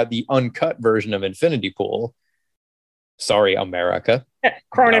Canada, we got the uncut version of Infinity Pool. Sorry, America.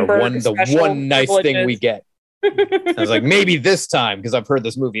 Cronenberg. The one nice thing we get. I was like, maybe this time, because I've heard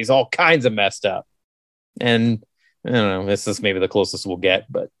this movie is all kinds of messed up. And I don't know, this is maybe the closest we'll get,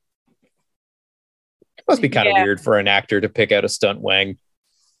 but it must be kind of weird for an actor to pick out a stunt wang.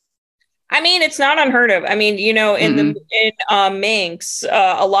 I mean, it's not unheard of. I mean, you know, in Minx,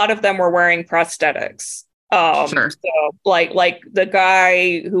 a lot of them were wearing prosthetics. Sure. So like the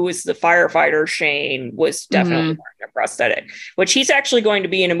guy who was the firefighter, Shane, was definitely wearing a prosthetic, which he's actually going to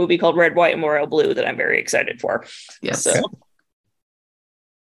be in a movie called Red, White, and Royal Blue that I'm very excited for. Yes. So. Okay.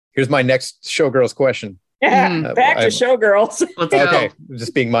 Here's my next Showgirls question. Yeah, back to Showgirls. Let's go. Okay,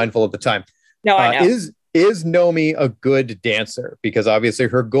 just being mindful of the time. No, I know. Is Nomi a good dancer? Because obviously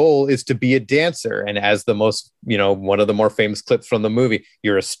her goal is to be a dancer. And as the most, one of the more famous clips from the movie,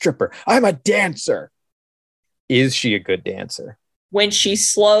 you're a stripper. I'm a dancer. Is she a good dancer? When she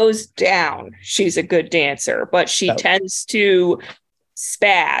slows down, she's a good dancer, but she tends to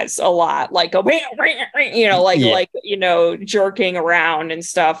spaz a lot, like jerking around and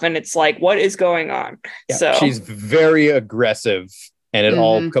stuff. And it's like, what is going on? Yeah, so she's very aggressive. And it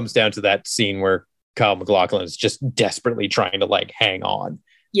all comes down to that scene where Kyle MacLachlan is just desperately trying to like hang on.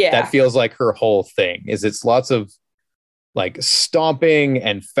 Yeah. That feels like her whole thing is it's lots of like stomping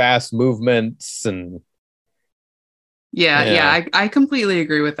and fast movements and I completely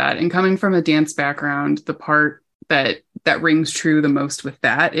agree with that. And coming from a dance background, the part that rings true the most with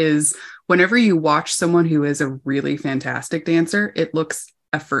that is whenever you watch someone who is a really fantastic dancer, it looks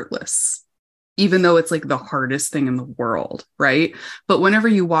effortless, even though it's like the hardest thing in the world, right? But whenever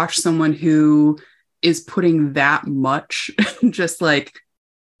you watch someone who is putting that much just like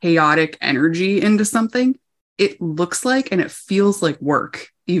chaotic energy into something, it looks like and it feels like work,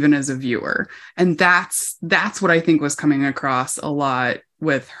 even as a viewer. And that's what I think was coming across a lot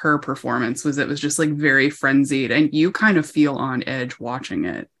with her performance, was it was just like very frenzied and you kind of feel on edge watching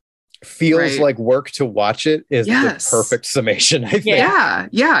it. Feels like work to watch it is the perfect summation, I think.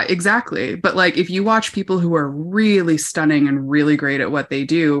 Yeah, exactly. But like if you watch people who are really stunning and really great at what they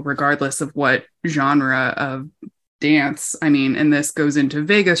do, regardless of what genre of dance, I mean, and this goes into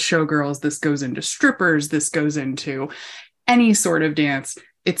Vegas showgirls, this goes into strippers, this goes into any sort of dance,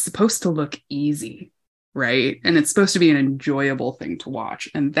 it's supposed to look easy, right? And it's supposed to be an enjoyable thing to watch.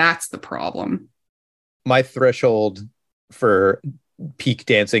 And that's the problem. My threshold for peak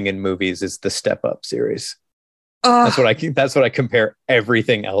dancing in movies is the Step Up series. That's what I compare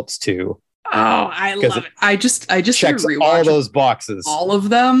everything else to. Oh, I love it. I just checks all those boxes. All of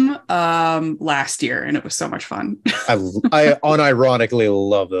them last year, and it was so much fun. I unironically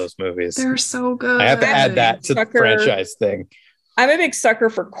love those movies. They're so good. I have to add that to the franchise thing. I'm a big sucker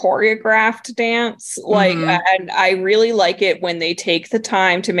for choreographed dance. And I really like it when they take the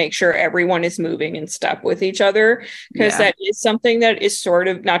time to make sure everyone is moving in step with each other, because that is something that is sort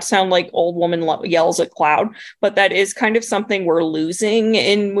of, not to sound like old woman yells at cloud, but that is kind of something we're losing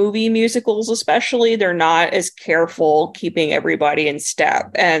in movie musicals, especially. They're not as careful keeping everybody in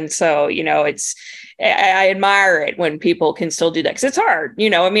step. And so, I admire it when people can still do that, because it's hard.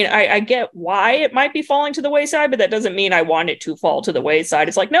 I mean, I get why it might be falling to the wayside, but that doesn't mean I want it to fall to the wayside.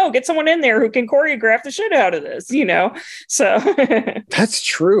 It's like, no, get someone in there who can choreograph the shit out of this, So that's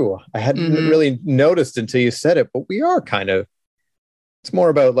true. I hadn't really noticed until you said it, but we are kind of, it's more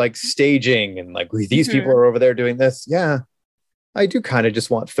about like staging and like these people are over there doing this. Yeah, I do kind of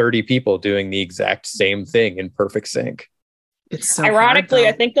just want 30 people doing the exact same thing in perfect sync. It's so ironically,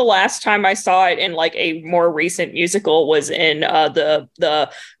 hard, I think the last time I saw it in like a more recent musical was in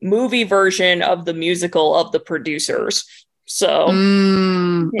the movie version of the musical of The Producers. So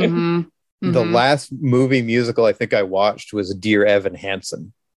the last movie musical I think I watched was Dear Evan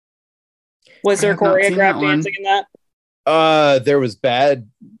Hansen. Was there choreographed dancing in that? There was bad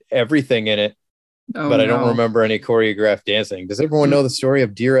everything in it, but I don't remember any choreographed dancing. Does everyone know the story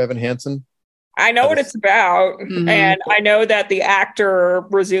of Dear Evan Hansen? I know what it's about, and I know that the actor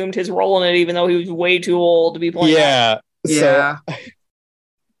resumed his role in it, even though he was way too old to be playing. Yeah. So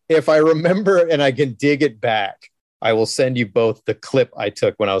if I remember and I can dig it back, I will send you both the clip I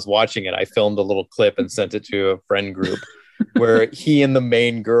took when I was watching it. I filmed a little clip and sent it to a friend group where he and the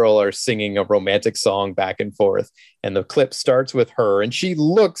main girl are singing a romantic song back and forth. And the clip starts with her, and she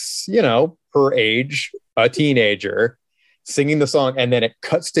looks, her age, a teenager. singing the song, and then it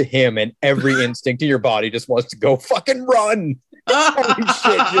cuts to him, and every instinct in your body just wants to go fucking run. Holy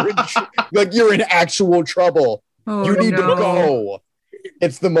shit, you're in actual trouble. You need to go.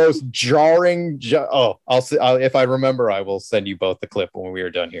 It's the most jarring. If I remember, I will send you both the clip when we are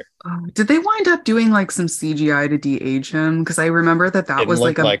done here. Did they wind up doing like some CGI to de-age him? Because I remember that was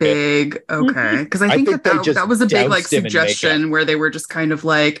like a big okay. Because I think that was a big like suggestion where they were just kind of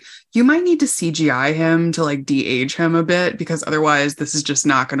like, you might need to CGI him to like de-age him a bit, because otherwise this is just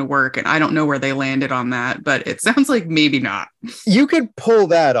not going to work. And I don't know where they landed on that, but it sounds like maybe not. You could pull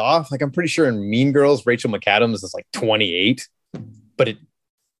that off. Like I'm pretty sure in Mean Girls, Rachel McAdams is like 28. But it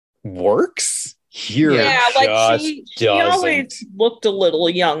works here. Yeah, like she always looked a little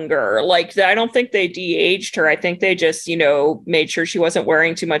younger. Like I don't think they de-aged her. I think they just, made sure she wasn't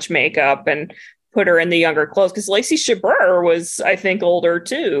wearing too much makeup and put her in the younger clothes. Because Lacey Chabert was, I think, older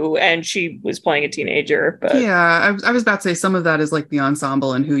too, and she was playing a teenager. But yeah, I was about to say some of that is like the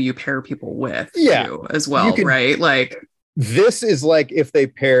ensemble and who you pair people with, too, as well, right? Like this is like if they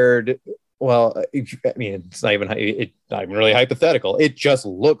paired. Well, I mean, it's not even really hypothetical. It just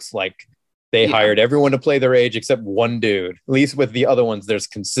looks like they hired everyone to play their age except one dude. At least with the other ones, there's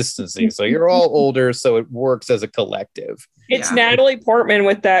consistency. So you're all older, so it works as a collective. It's Natalie Portman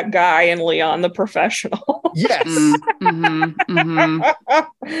with that guy and Leon the Professional. Yes. I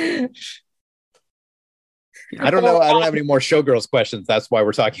don't know. I don't have any more Showgirls questions. That's why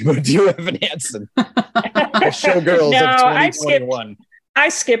we're talking about Dear Evan Hansen. Showgirls of 2021. I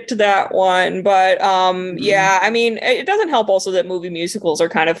skipped that one, but yeah, I mean, it doesn't help also that movie musicals are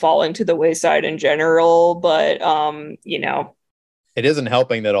kind of falling to the wayside in general, but it isn't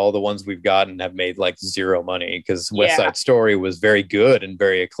helping that all the ones we've gotten have made like zero money, because West Side Story was very good and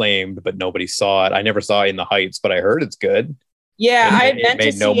very acclaimed, but nobody saw it. I never saw it in the Heights, but I heard it's good. Yeah, I meant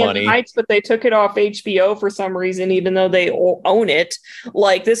to see In the Heights, but they took it off HBO for some reason, even though they own it.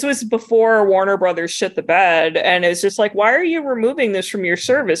 Like, this was before Warner Brothers shit the bed, and it's just like, why are you removing this from your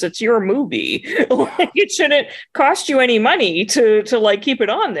service? It's your movie. Like, it shouldn't cost you any money to like keep it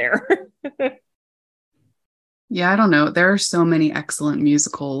on there. Yeah, I don't know. There are so many excellent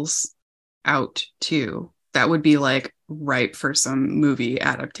musicals out too that would be like ripe for some movie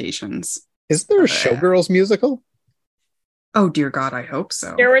adaptations. Is there a Showgirls musical? Oh, dear God, I hope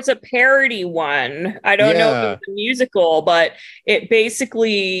so. There was a parody one. I don't know if it was a musical, but it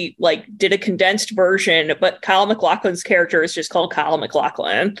basically like did a condensed version, but Kyle MacLachlan's character is just called Kyle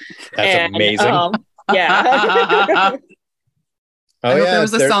MacLachlan. That's amazing. Yeah. I hope there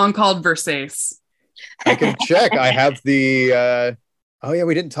was a song called Versace. I can check. I have the...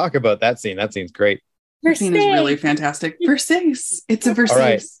 we didn't talk about that scene. That scene's great. That scene is really fantastic. Versace. It's a Versace. All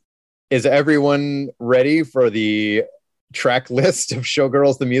right. Is everyone ready for the track list of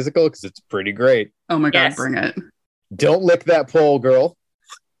Showgirls the musical? Because it's pretty great. Oh my God, bring it. Don't Lick That Pole, Girl.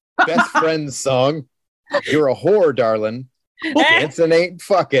 Best Friends song. You're a Whore, Darling. Dancing Ain't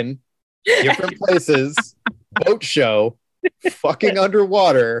Fucking. Different Places. Boat Show. Fucking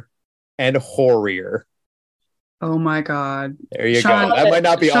Underwater. And Horrier. Oh my God. There you go. That might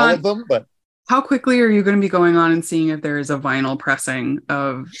not be all of them, but how quickly are you going to be going on and seeing if there is a vinyl pressing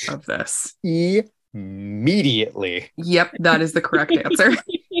of this? Immediately. Yep, that is the correct answer.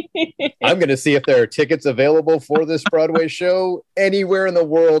 I'm going to see if there are tickets available for this Broadway show anywhere in the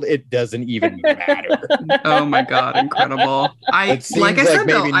world. It doesn't even matter. Oh my God, incredible. It seems like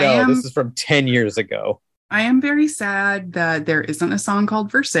maybe this is from 10 years ago. I am very sad that there isn't a song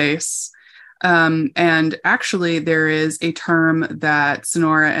called Versace. And actually, there is a term that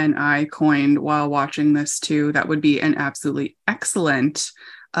Sonora and I coined while watching this too. That would be an absolutely excellent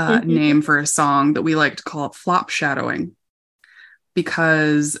name for a song that we like to call it flop shadowing,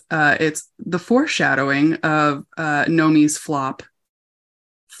 because it's the foreshadowing of Nomi's flopping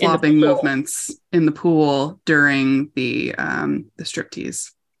movements in the pool during the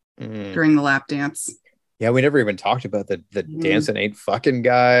striptease, during the lap dance. Yeah, we never even talked about the dancing ain't fucking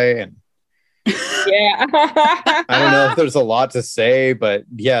guy. And yeah. I don't know if there's a lot to say, but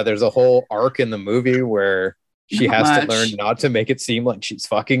yeah, there's a whole arc in the movie where she has to learn not to make it seem like she's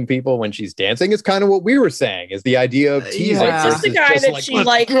fucking people when she's dancing. It's kind of what we were saying, is the idea of teasing. It's just the guy that she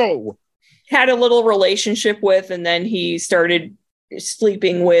had a little relationship with, and then he started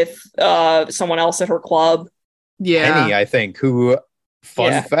sleeping with someone else at her club. Yeah. Penny, I think, who,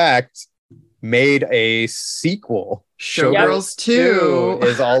 fun fact, made a sequel. Showgirls 2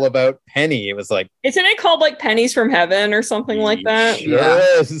 is all about Penny. It was like, isn't it called like Pennies from Heaven or something like that?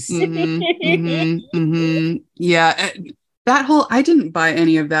 Yes. Yeah. That whole, I didn't buy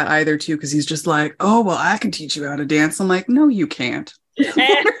any of that either too, because he's just like, oh, well, I can teach you how to dance. I'm like, no, you can't.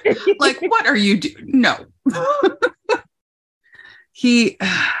 Like, what are you doing? No. He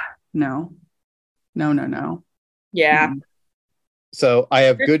no. Yeah. Mm. So I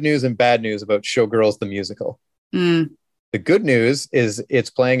have good news and bad news about Showgirls the musical. Mm. The good news is it's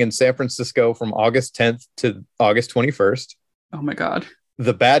playing in San Francisco from August 10th to August 21st. Oh my God.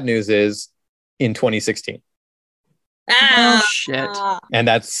 The bad news is in 2016. Oh shit. And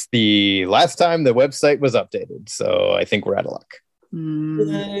that's the last time the website was updated. So I think we're out of luck.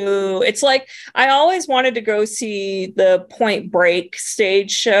 Ooh, it's like I always wanted to go see the Point Break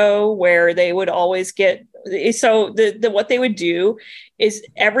stage show where they would always get so the what they would do is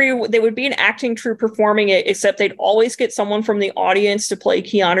they would be an acting troupe performing it, except they'd always get someone from the audience to play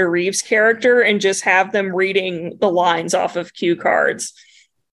Keanu Reeves' character and just have them reading the lines off of cue cards.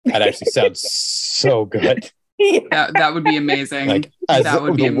 That actually sounds so good. That would be amazing. Like as that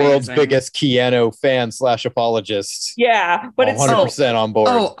would be the world's amazing. biggest Keanu fan / apologist. Yeah, but it's 100% on board.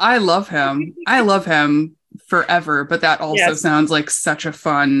 Oh, I love him. I love him forever. But that also sounds like such a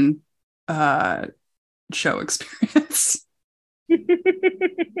fun show experience.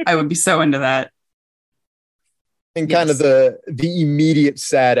 I would be so into that. And kind of the immediate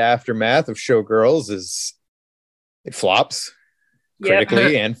sad aftermath of Showgirls is it flops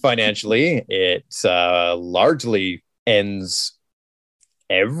critically and financially. It largely ends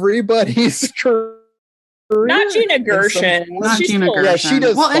everybody's career. Not Gina Gershon. Not Gina Gershon. Yeah, she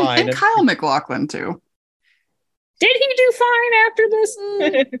does fine. And Kyle MacLachlan too. Did he do fine after this?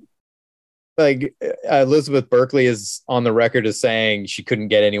 Like Elizabeth Berkley is on the record as saying she couldn't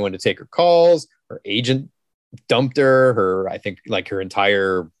get anyone to take her calls. Her agent dumped her. I think like her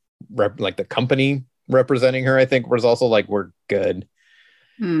entire like the company representing her, I think, was also like, we're good.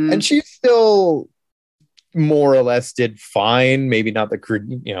 And she still more or less did fine. Maybe not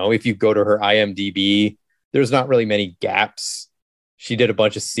if you go to her IMDb, there's not really many gaps. She did a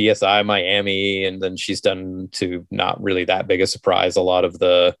bunch of CSI Miami, and then she's done, to not really that big a surprise, a lot of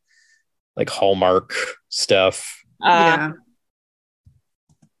the like Hallmark stuff. Yeah.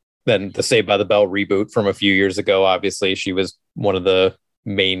 Then the Saved by the Bell reboot from a few years ago, obviously she was one of the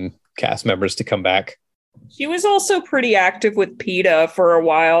main cast members to come back. She was also pretty active with PETA for a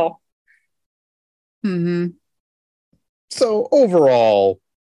while. Mm-hmm. So overall,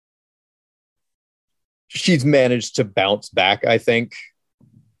 she's managed to bounce back, I think.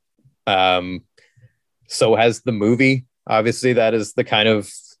 So has the movie. Obviously, that is the kind of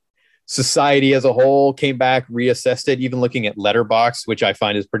society as a whole came back, reassessed it, even looking at Letterboxd, which I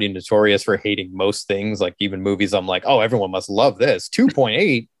find is pretty notorious for hating most things, like even movies. I'm like, oh, everyone must love this.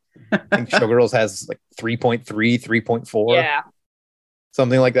 2.8. I think Showgirls has like 3.3, 3.4. Yeah.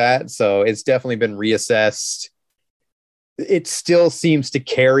 Something like that. So it's definitely been reassessed. It still seems to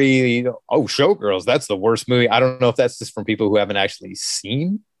carry, Showgirls, that's the worst movie. I don't know if that's just from people who haven't actually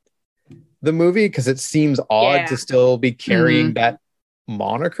seen the movie, because it seems odd to still be carrying that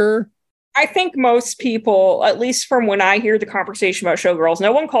moniker. I think most people, at least from when I hear the conversation about Showgirls,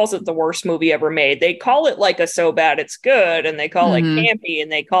 no one calls it the worst movie ever made. They call it like a so bad it's good, and they call it campy, and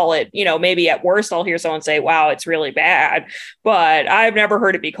they call it, maybe at worst I'll hear someone say, wow, it's really bad. But I've never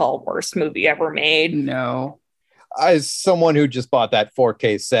heard it be called worst movie ever made. No. As someone who just bought that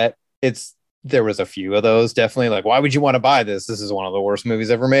 4K set, there was a few of those, definitely. Like, why would you want to buy this? This is one of the worst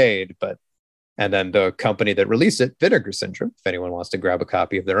movies ever made. And then the company that released it, Vinegar Syndrome, if anyone wants to grab a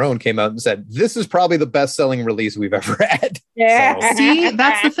copy of their own, came out and said, this is probably the best-selling release we've ever had. Yeah. So. See,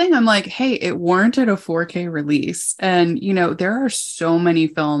 that's the thing. I'm like, hey, it warranted a 4K release. And, there are so many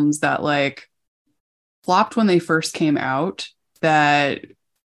films that like flopped when they first came out that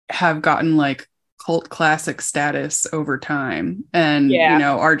have gotten like cult classic status over time and,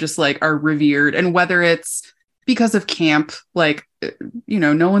 are just like, are revered. And whether it's because of camp, like,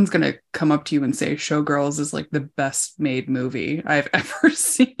 no one's going to come up to you and say Showgirls is like the best made movie I've ever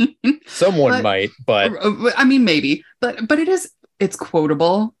seen. Someone might, but I mean, maybe, but it's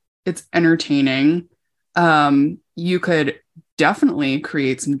quotable. It's entertaining. You could definitely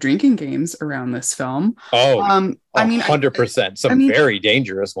create some drinking games around this film. I mean, 100%. Some very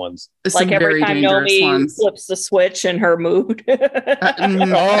dangerous ones. Like every time Nomi flips the switch in her mood.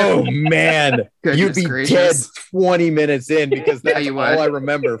 Oh man, you'd be dead 20 minutes in, because that's all I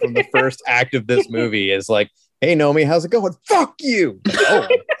remember from the first act of this movie is like, hey Nomi, how's it going? Fuck you.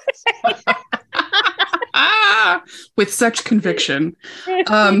 With such conviction.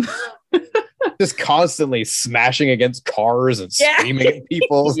 Just constantly smashing against cars and screaming at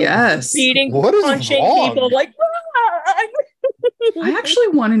people. Yes. Beating, what is punching wrong? people like. I actually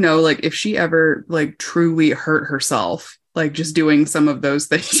want to know, like, if she ever like truly hurt herself, like just doing some of those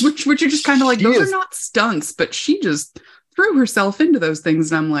things, which are just kind of like, those are not stunts, but she just threw herself into those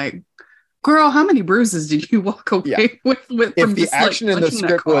things. And I'm like, Girl, how many bruises did you walk away with If from the just, action in the touching that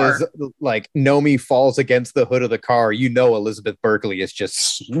script car? was like Nomi falls against the hood of the car, Elizabeth Berkley is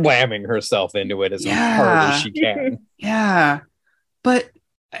just slamming herself into it as hard as she can. Yeah. But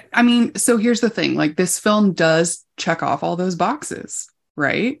I mean, so here's the thing, like this film does check off all those boxes,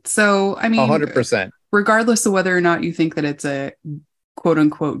 right? So, I mean, 100%. regardless of whether or not you think that it's a quote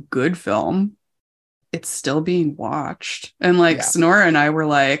unquote good film, it's still being watched. And like Sonora and I were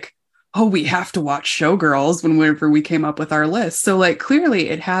like, oh, we have to watch Showgirls whenever we came up with our list. So like clearly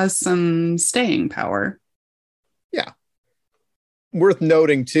it has some staying power. Yeah. Worth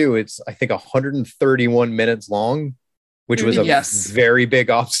noting too, it's I think 131 minutes long, which was a very big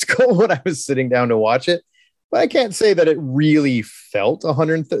obstacle when I was sitting down to watch it. But I can't say that it really felt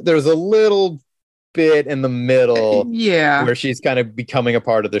 130. There's a little bit in the middle where she's kind of becoming a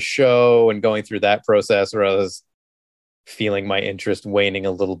part of the show and going through that process where I was feeling my interest waning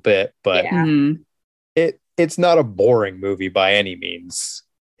a little bit, but it's not a boring movie by any means.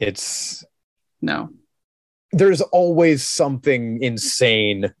 There's always something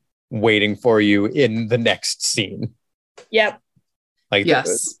insane waiting for you in the next scene. Yep. Like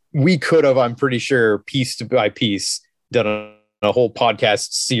we could have, I'm pretty sure, piece by piece done a whole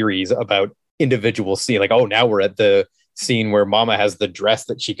podcast series about individual scene. Like, oh, now we're at the scene where Mama has the dress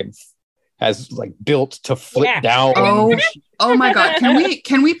that she has like built to flip down. Oh my God.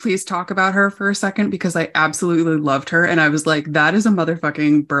 Can we please talk about her for a second? Because I absolutely loved her. And I was like, that is a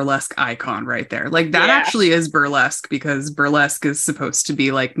motherfucking burlesque icon right there. Like that actually is burlesque, because burlesque is supposed to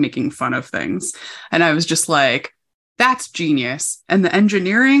be like making fun of things. And I was just like, that's genius. And the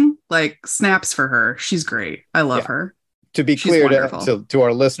engineering like snaps for her. She's great. I love her. To be clear to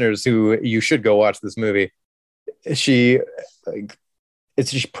our listeners who you should go watch this movie, she's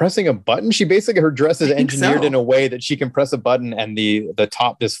pressing a button. She basically, her dress is engineered in a way that she can press a button and the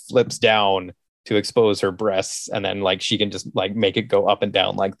top just flips down to expose her breasts, and then like she can just like make it go up and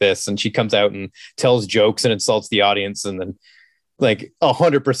down like this, and she comes out and tells jokes and insults the audience, and then like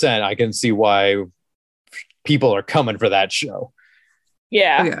 100% I can see why people are coming for that show.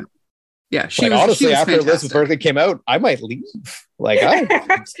 Yeah. Yeah, honestly, after Elizabeth Berkley came out, I might leave. Like,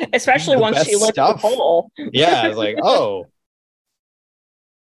 especially once she looked at the poll. Yeah, I was like, oh,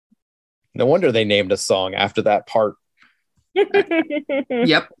 no wonder they named a song after that part.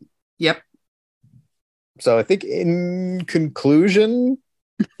 Yep. So I think in conclusion,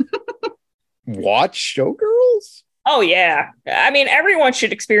 watch Showgirls. Oh, yeah. I mean, everyone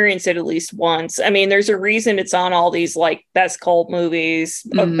should experience it at least once. I mean, there's a reason it's on all these like best cult movies,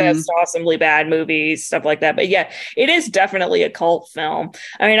 best awesomely bad movies, stuff like that. But yeah, it is definitely a cult film.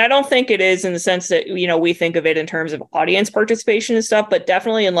 I mean, I don't think it is in the sense that, we think of it in terms of audience participation and stuff, but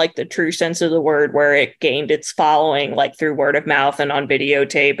definitely in like the true sense of the word, where it gained its following like through word of mouth and on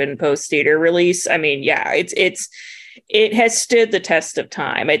videotape and post theater release. I mean, yeah, it has stood the test of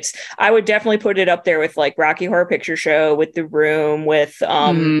time. I would definitely put it up there with like Rocky Horror Picture Show, with The Room, with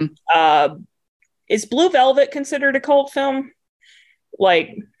is Blue Velvet considered a cult film?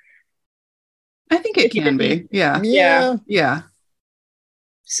 Like, I think it can be. Yeah.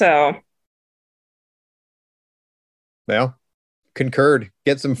 So, well, concurred.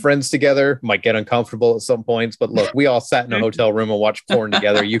 Get some friends together. Might get uncomfortable at some points, but look, we all sat in a hotel room and watched porn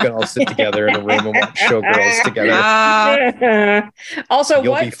together. You can all sit together in a room and watch Showgirls together. Also,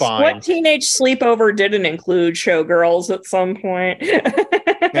 what teenage sleepover didn't include Showgirls at some point?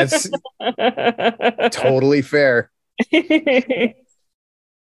 That's totally fair. I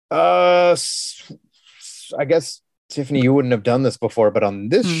guess, Tiffany, you wouldn't have done this before, but on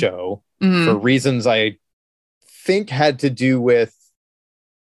this show, for reasons I think had to do with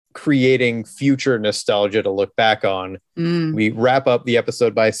creating future nostalgia to look back on, we wrap up the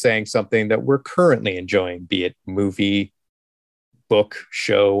episode by saying something that we're currently enjoying, be it movie, book,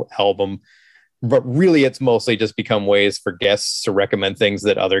 show, album. But really, it's mostly just become ways for guests to recommend things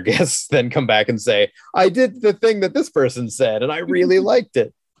that other guests then come back and say, I did the thing that this person said, and I really liked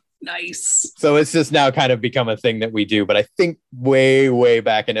it. Nice. So it's just now kind of become a thing that we do. But I think way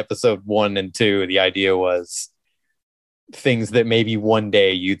back in episode 1 and 2, the idea was things that maybe one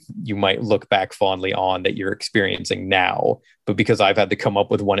day you might look back fondly on that you're experiencing now. But because I've had to come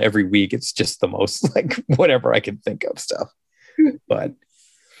up with one every week, it's just the most like whatever I can think of stuff. But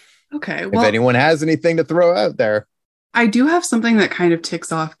okay, well, if anyone has anything to throw out there. I do have something that kind of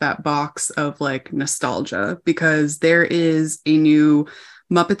ticks off that box of like nostalgia, because there is a new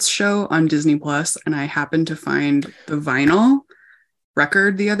Muppets show on Disney Plus, and I happened to find the vinyl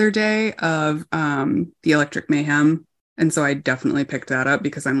record the other day of the Electric Mayhem. And so I definitely picked that up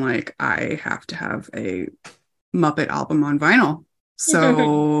because I'm like, I have to have a Muppet album on vinyl.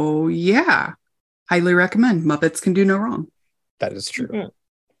 So yeah, highly recommend. Muppets Can Do No Wrong. That is true. Mhm.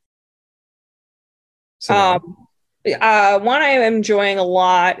 So One I am enjoying a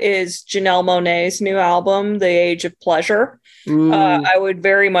lot is Janelle Monáe's new album, The Age of Pleasure. Ooh. I would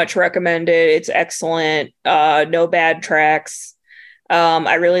very much recommend it. It's excellent. No bad tracks.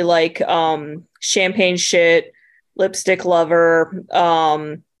 I really like Champagne Shit, Lipstick Lover,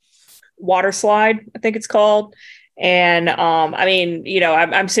 Water Slide, I think it's called. And I mean,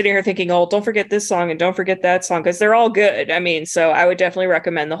 I'm sitting here thinking, oh, don't forget this song and don't forget that song, because they're all good. I mean, so I would definitely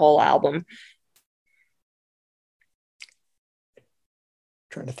recommend the whole album.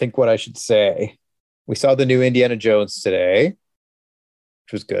 trying to think what I should say. We saw the new Indiana Jones today,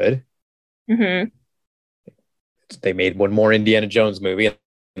 which was good. Mm-hmm. They made one more Indiana Jones movie, and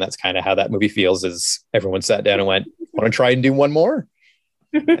that's kind of how that movie feels. Is everyone sat down and went, "Want to try and do one more?"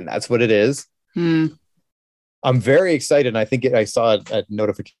 And that's what it is. I'm very excited. And I think I saw a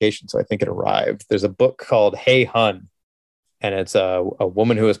notification, so I think it arrived. There's a book called Hey Hun, and it's a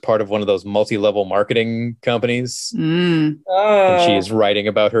woman who is part of one of those multi-level marketing companies. Oh. And she is writing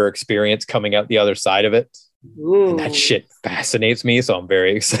about her experience coming out the other side of it. Ooh. And that shit fascinates me. So I'm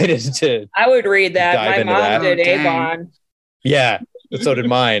very excited to. I would read that. Dive My into mom that. did Oh, dang. Avon. Yeah, so did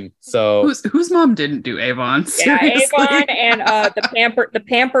mine. So Whose mom didn't do Avon? Yeah, Seriously? Avon and the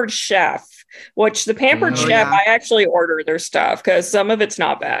Pampered Chef, which the Pampered Oh, Chef, yeah. I actually order their stuff because some of it's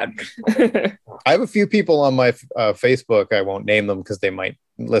not bad. I have a few people on my Facebook. I won't name them because they might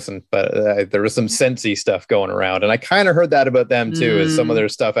listen, but there was some Scentsy stuff going around, and I kind of heard that about them too. Is some of their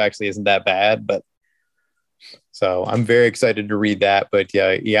stuff actually isn't that bad, but so I'm very excited to read that. But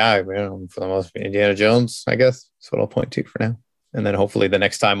yeah, for the most Indiana Jones, I guess that's what I'll point to for now. And then hopefully the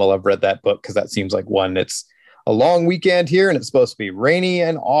next time I'll have read that book, because that seems like one. It's a long weekend here, and it's supposed to be rainy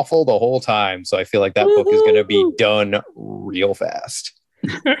and awful the whole time. So I feel like that book is going to be done real fast.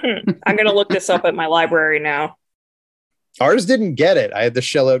 I'm going to look this up at my library now. Ours didn't get it. I had to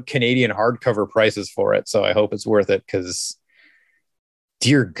shell out Canadian hardcover prices for it, so I hope it's worth it, because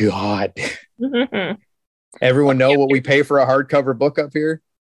dear God. Everyone know what we pay for a hardcover book up here?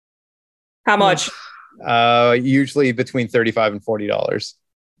 How much? Usually between $35 and $40.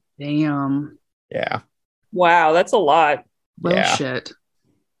 Damn. Yeah. Wow, that's a lot. Well, Yeah. shit.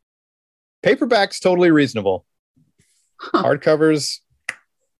 Paperback's totally reasonable. Huh. Hardcovers.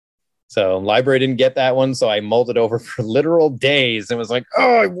 So library didn't get that one, so I mulled it over for literal days and was like,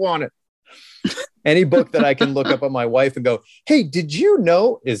 oh, I want it. Any book that I can look up on my wife and go, hey, did you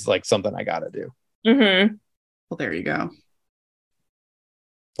know, is like something I gotta do. Mm-hmm. Well, there you go.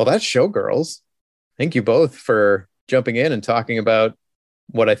 Well, that's Showgirls. Thank you both for jumping in and talking about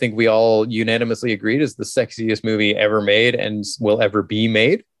what I think we all unanimously agreed is the sexiest movie ever made and will ever be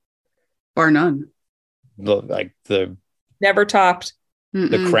made. Bar none. The Never topped.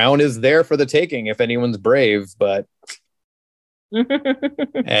 The crown is there for the taking if anyone's brave, but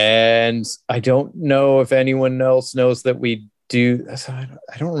and I don't know if anyone else knows that we do. I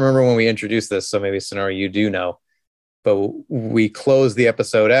don't remember when we introduced this, so maybe Sonora, you do know. But we close the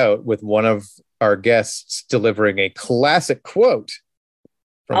episode out with one of our guests delivering a classic quote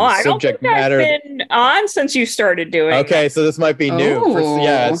from I don't subject think matter. I've been on since you started doing Okay, so this might be new. Oh.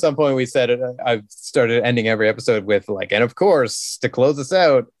 At some point we said it. I've started ending every episode with like, and of course, to close us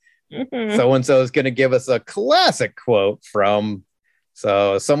out, Mhm. so-and-so is going to give us a classic quote from.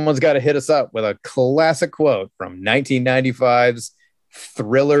 So someone's got to hit us up with a classic quote from 1995's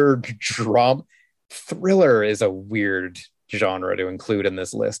thriller drama. Thriller is a weird genre to include in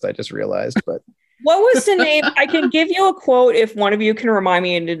this list, I just realized, but What was the name? I can give you a quote if one of you can remind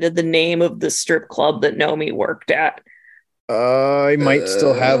me the name of the strip club that Nomi worked at. I might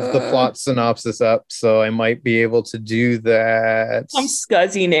still have the plot synopsis up, so I might be able to do that. Some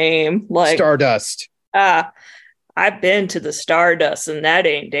scuzzy name like Stardust. I've been to the Stardust and that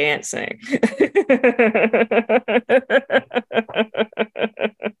ain't dancing.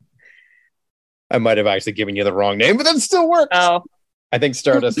 I might have actually given you the wrong name, but that still works. Oh, I think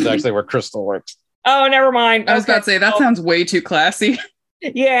Stardust is actually where Crystal works. never mind. I was about to say, that sounds way too classy.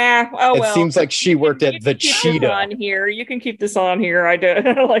 Yeah. Oh, It well. seems like she worked at You the can keep this Cheetah. on here. You can keep this on here. I do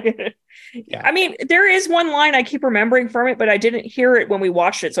like it. Yeah. I mean, there is one line I keep remembering from it, but I didn't hear it when we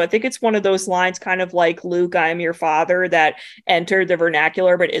watched it. So I think it's one of those lines, kind of like Luke, I am your father, that entered the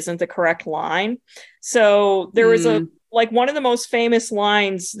vernacular but isn't the correct line. So there was one of the most famous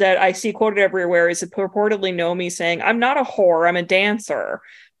lines that I see quoted everywhere is purportedly Nomi saying, "I'm not a whore, I'm a dancer."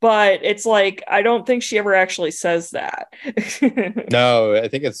 But it's like, I don't think she ever actually says that. No, I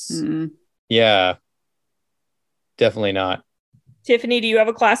think it's yeah, definitely not. Tiffany, do you have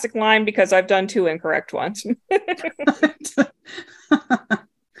a classic line? Because I've done 2 incorrect ones.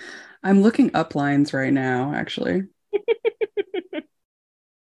 I'm looking up lines right now, actually.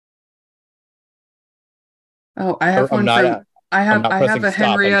 Oh, I have one from I have a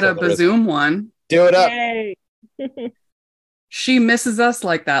Henrietta Bazoom one. Do it up. Yay. She misses us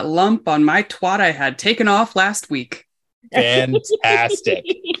like that lump on my twat I had taken off last week. Fantastic.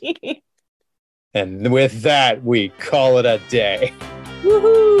 And with that, we call it a day.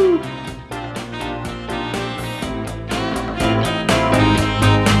 Woohoo!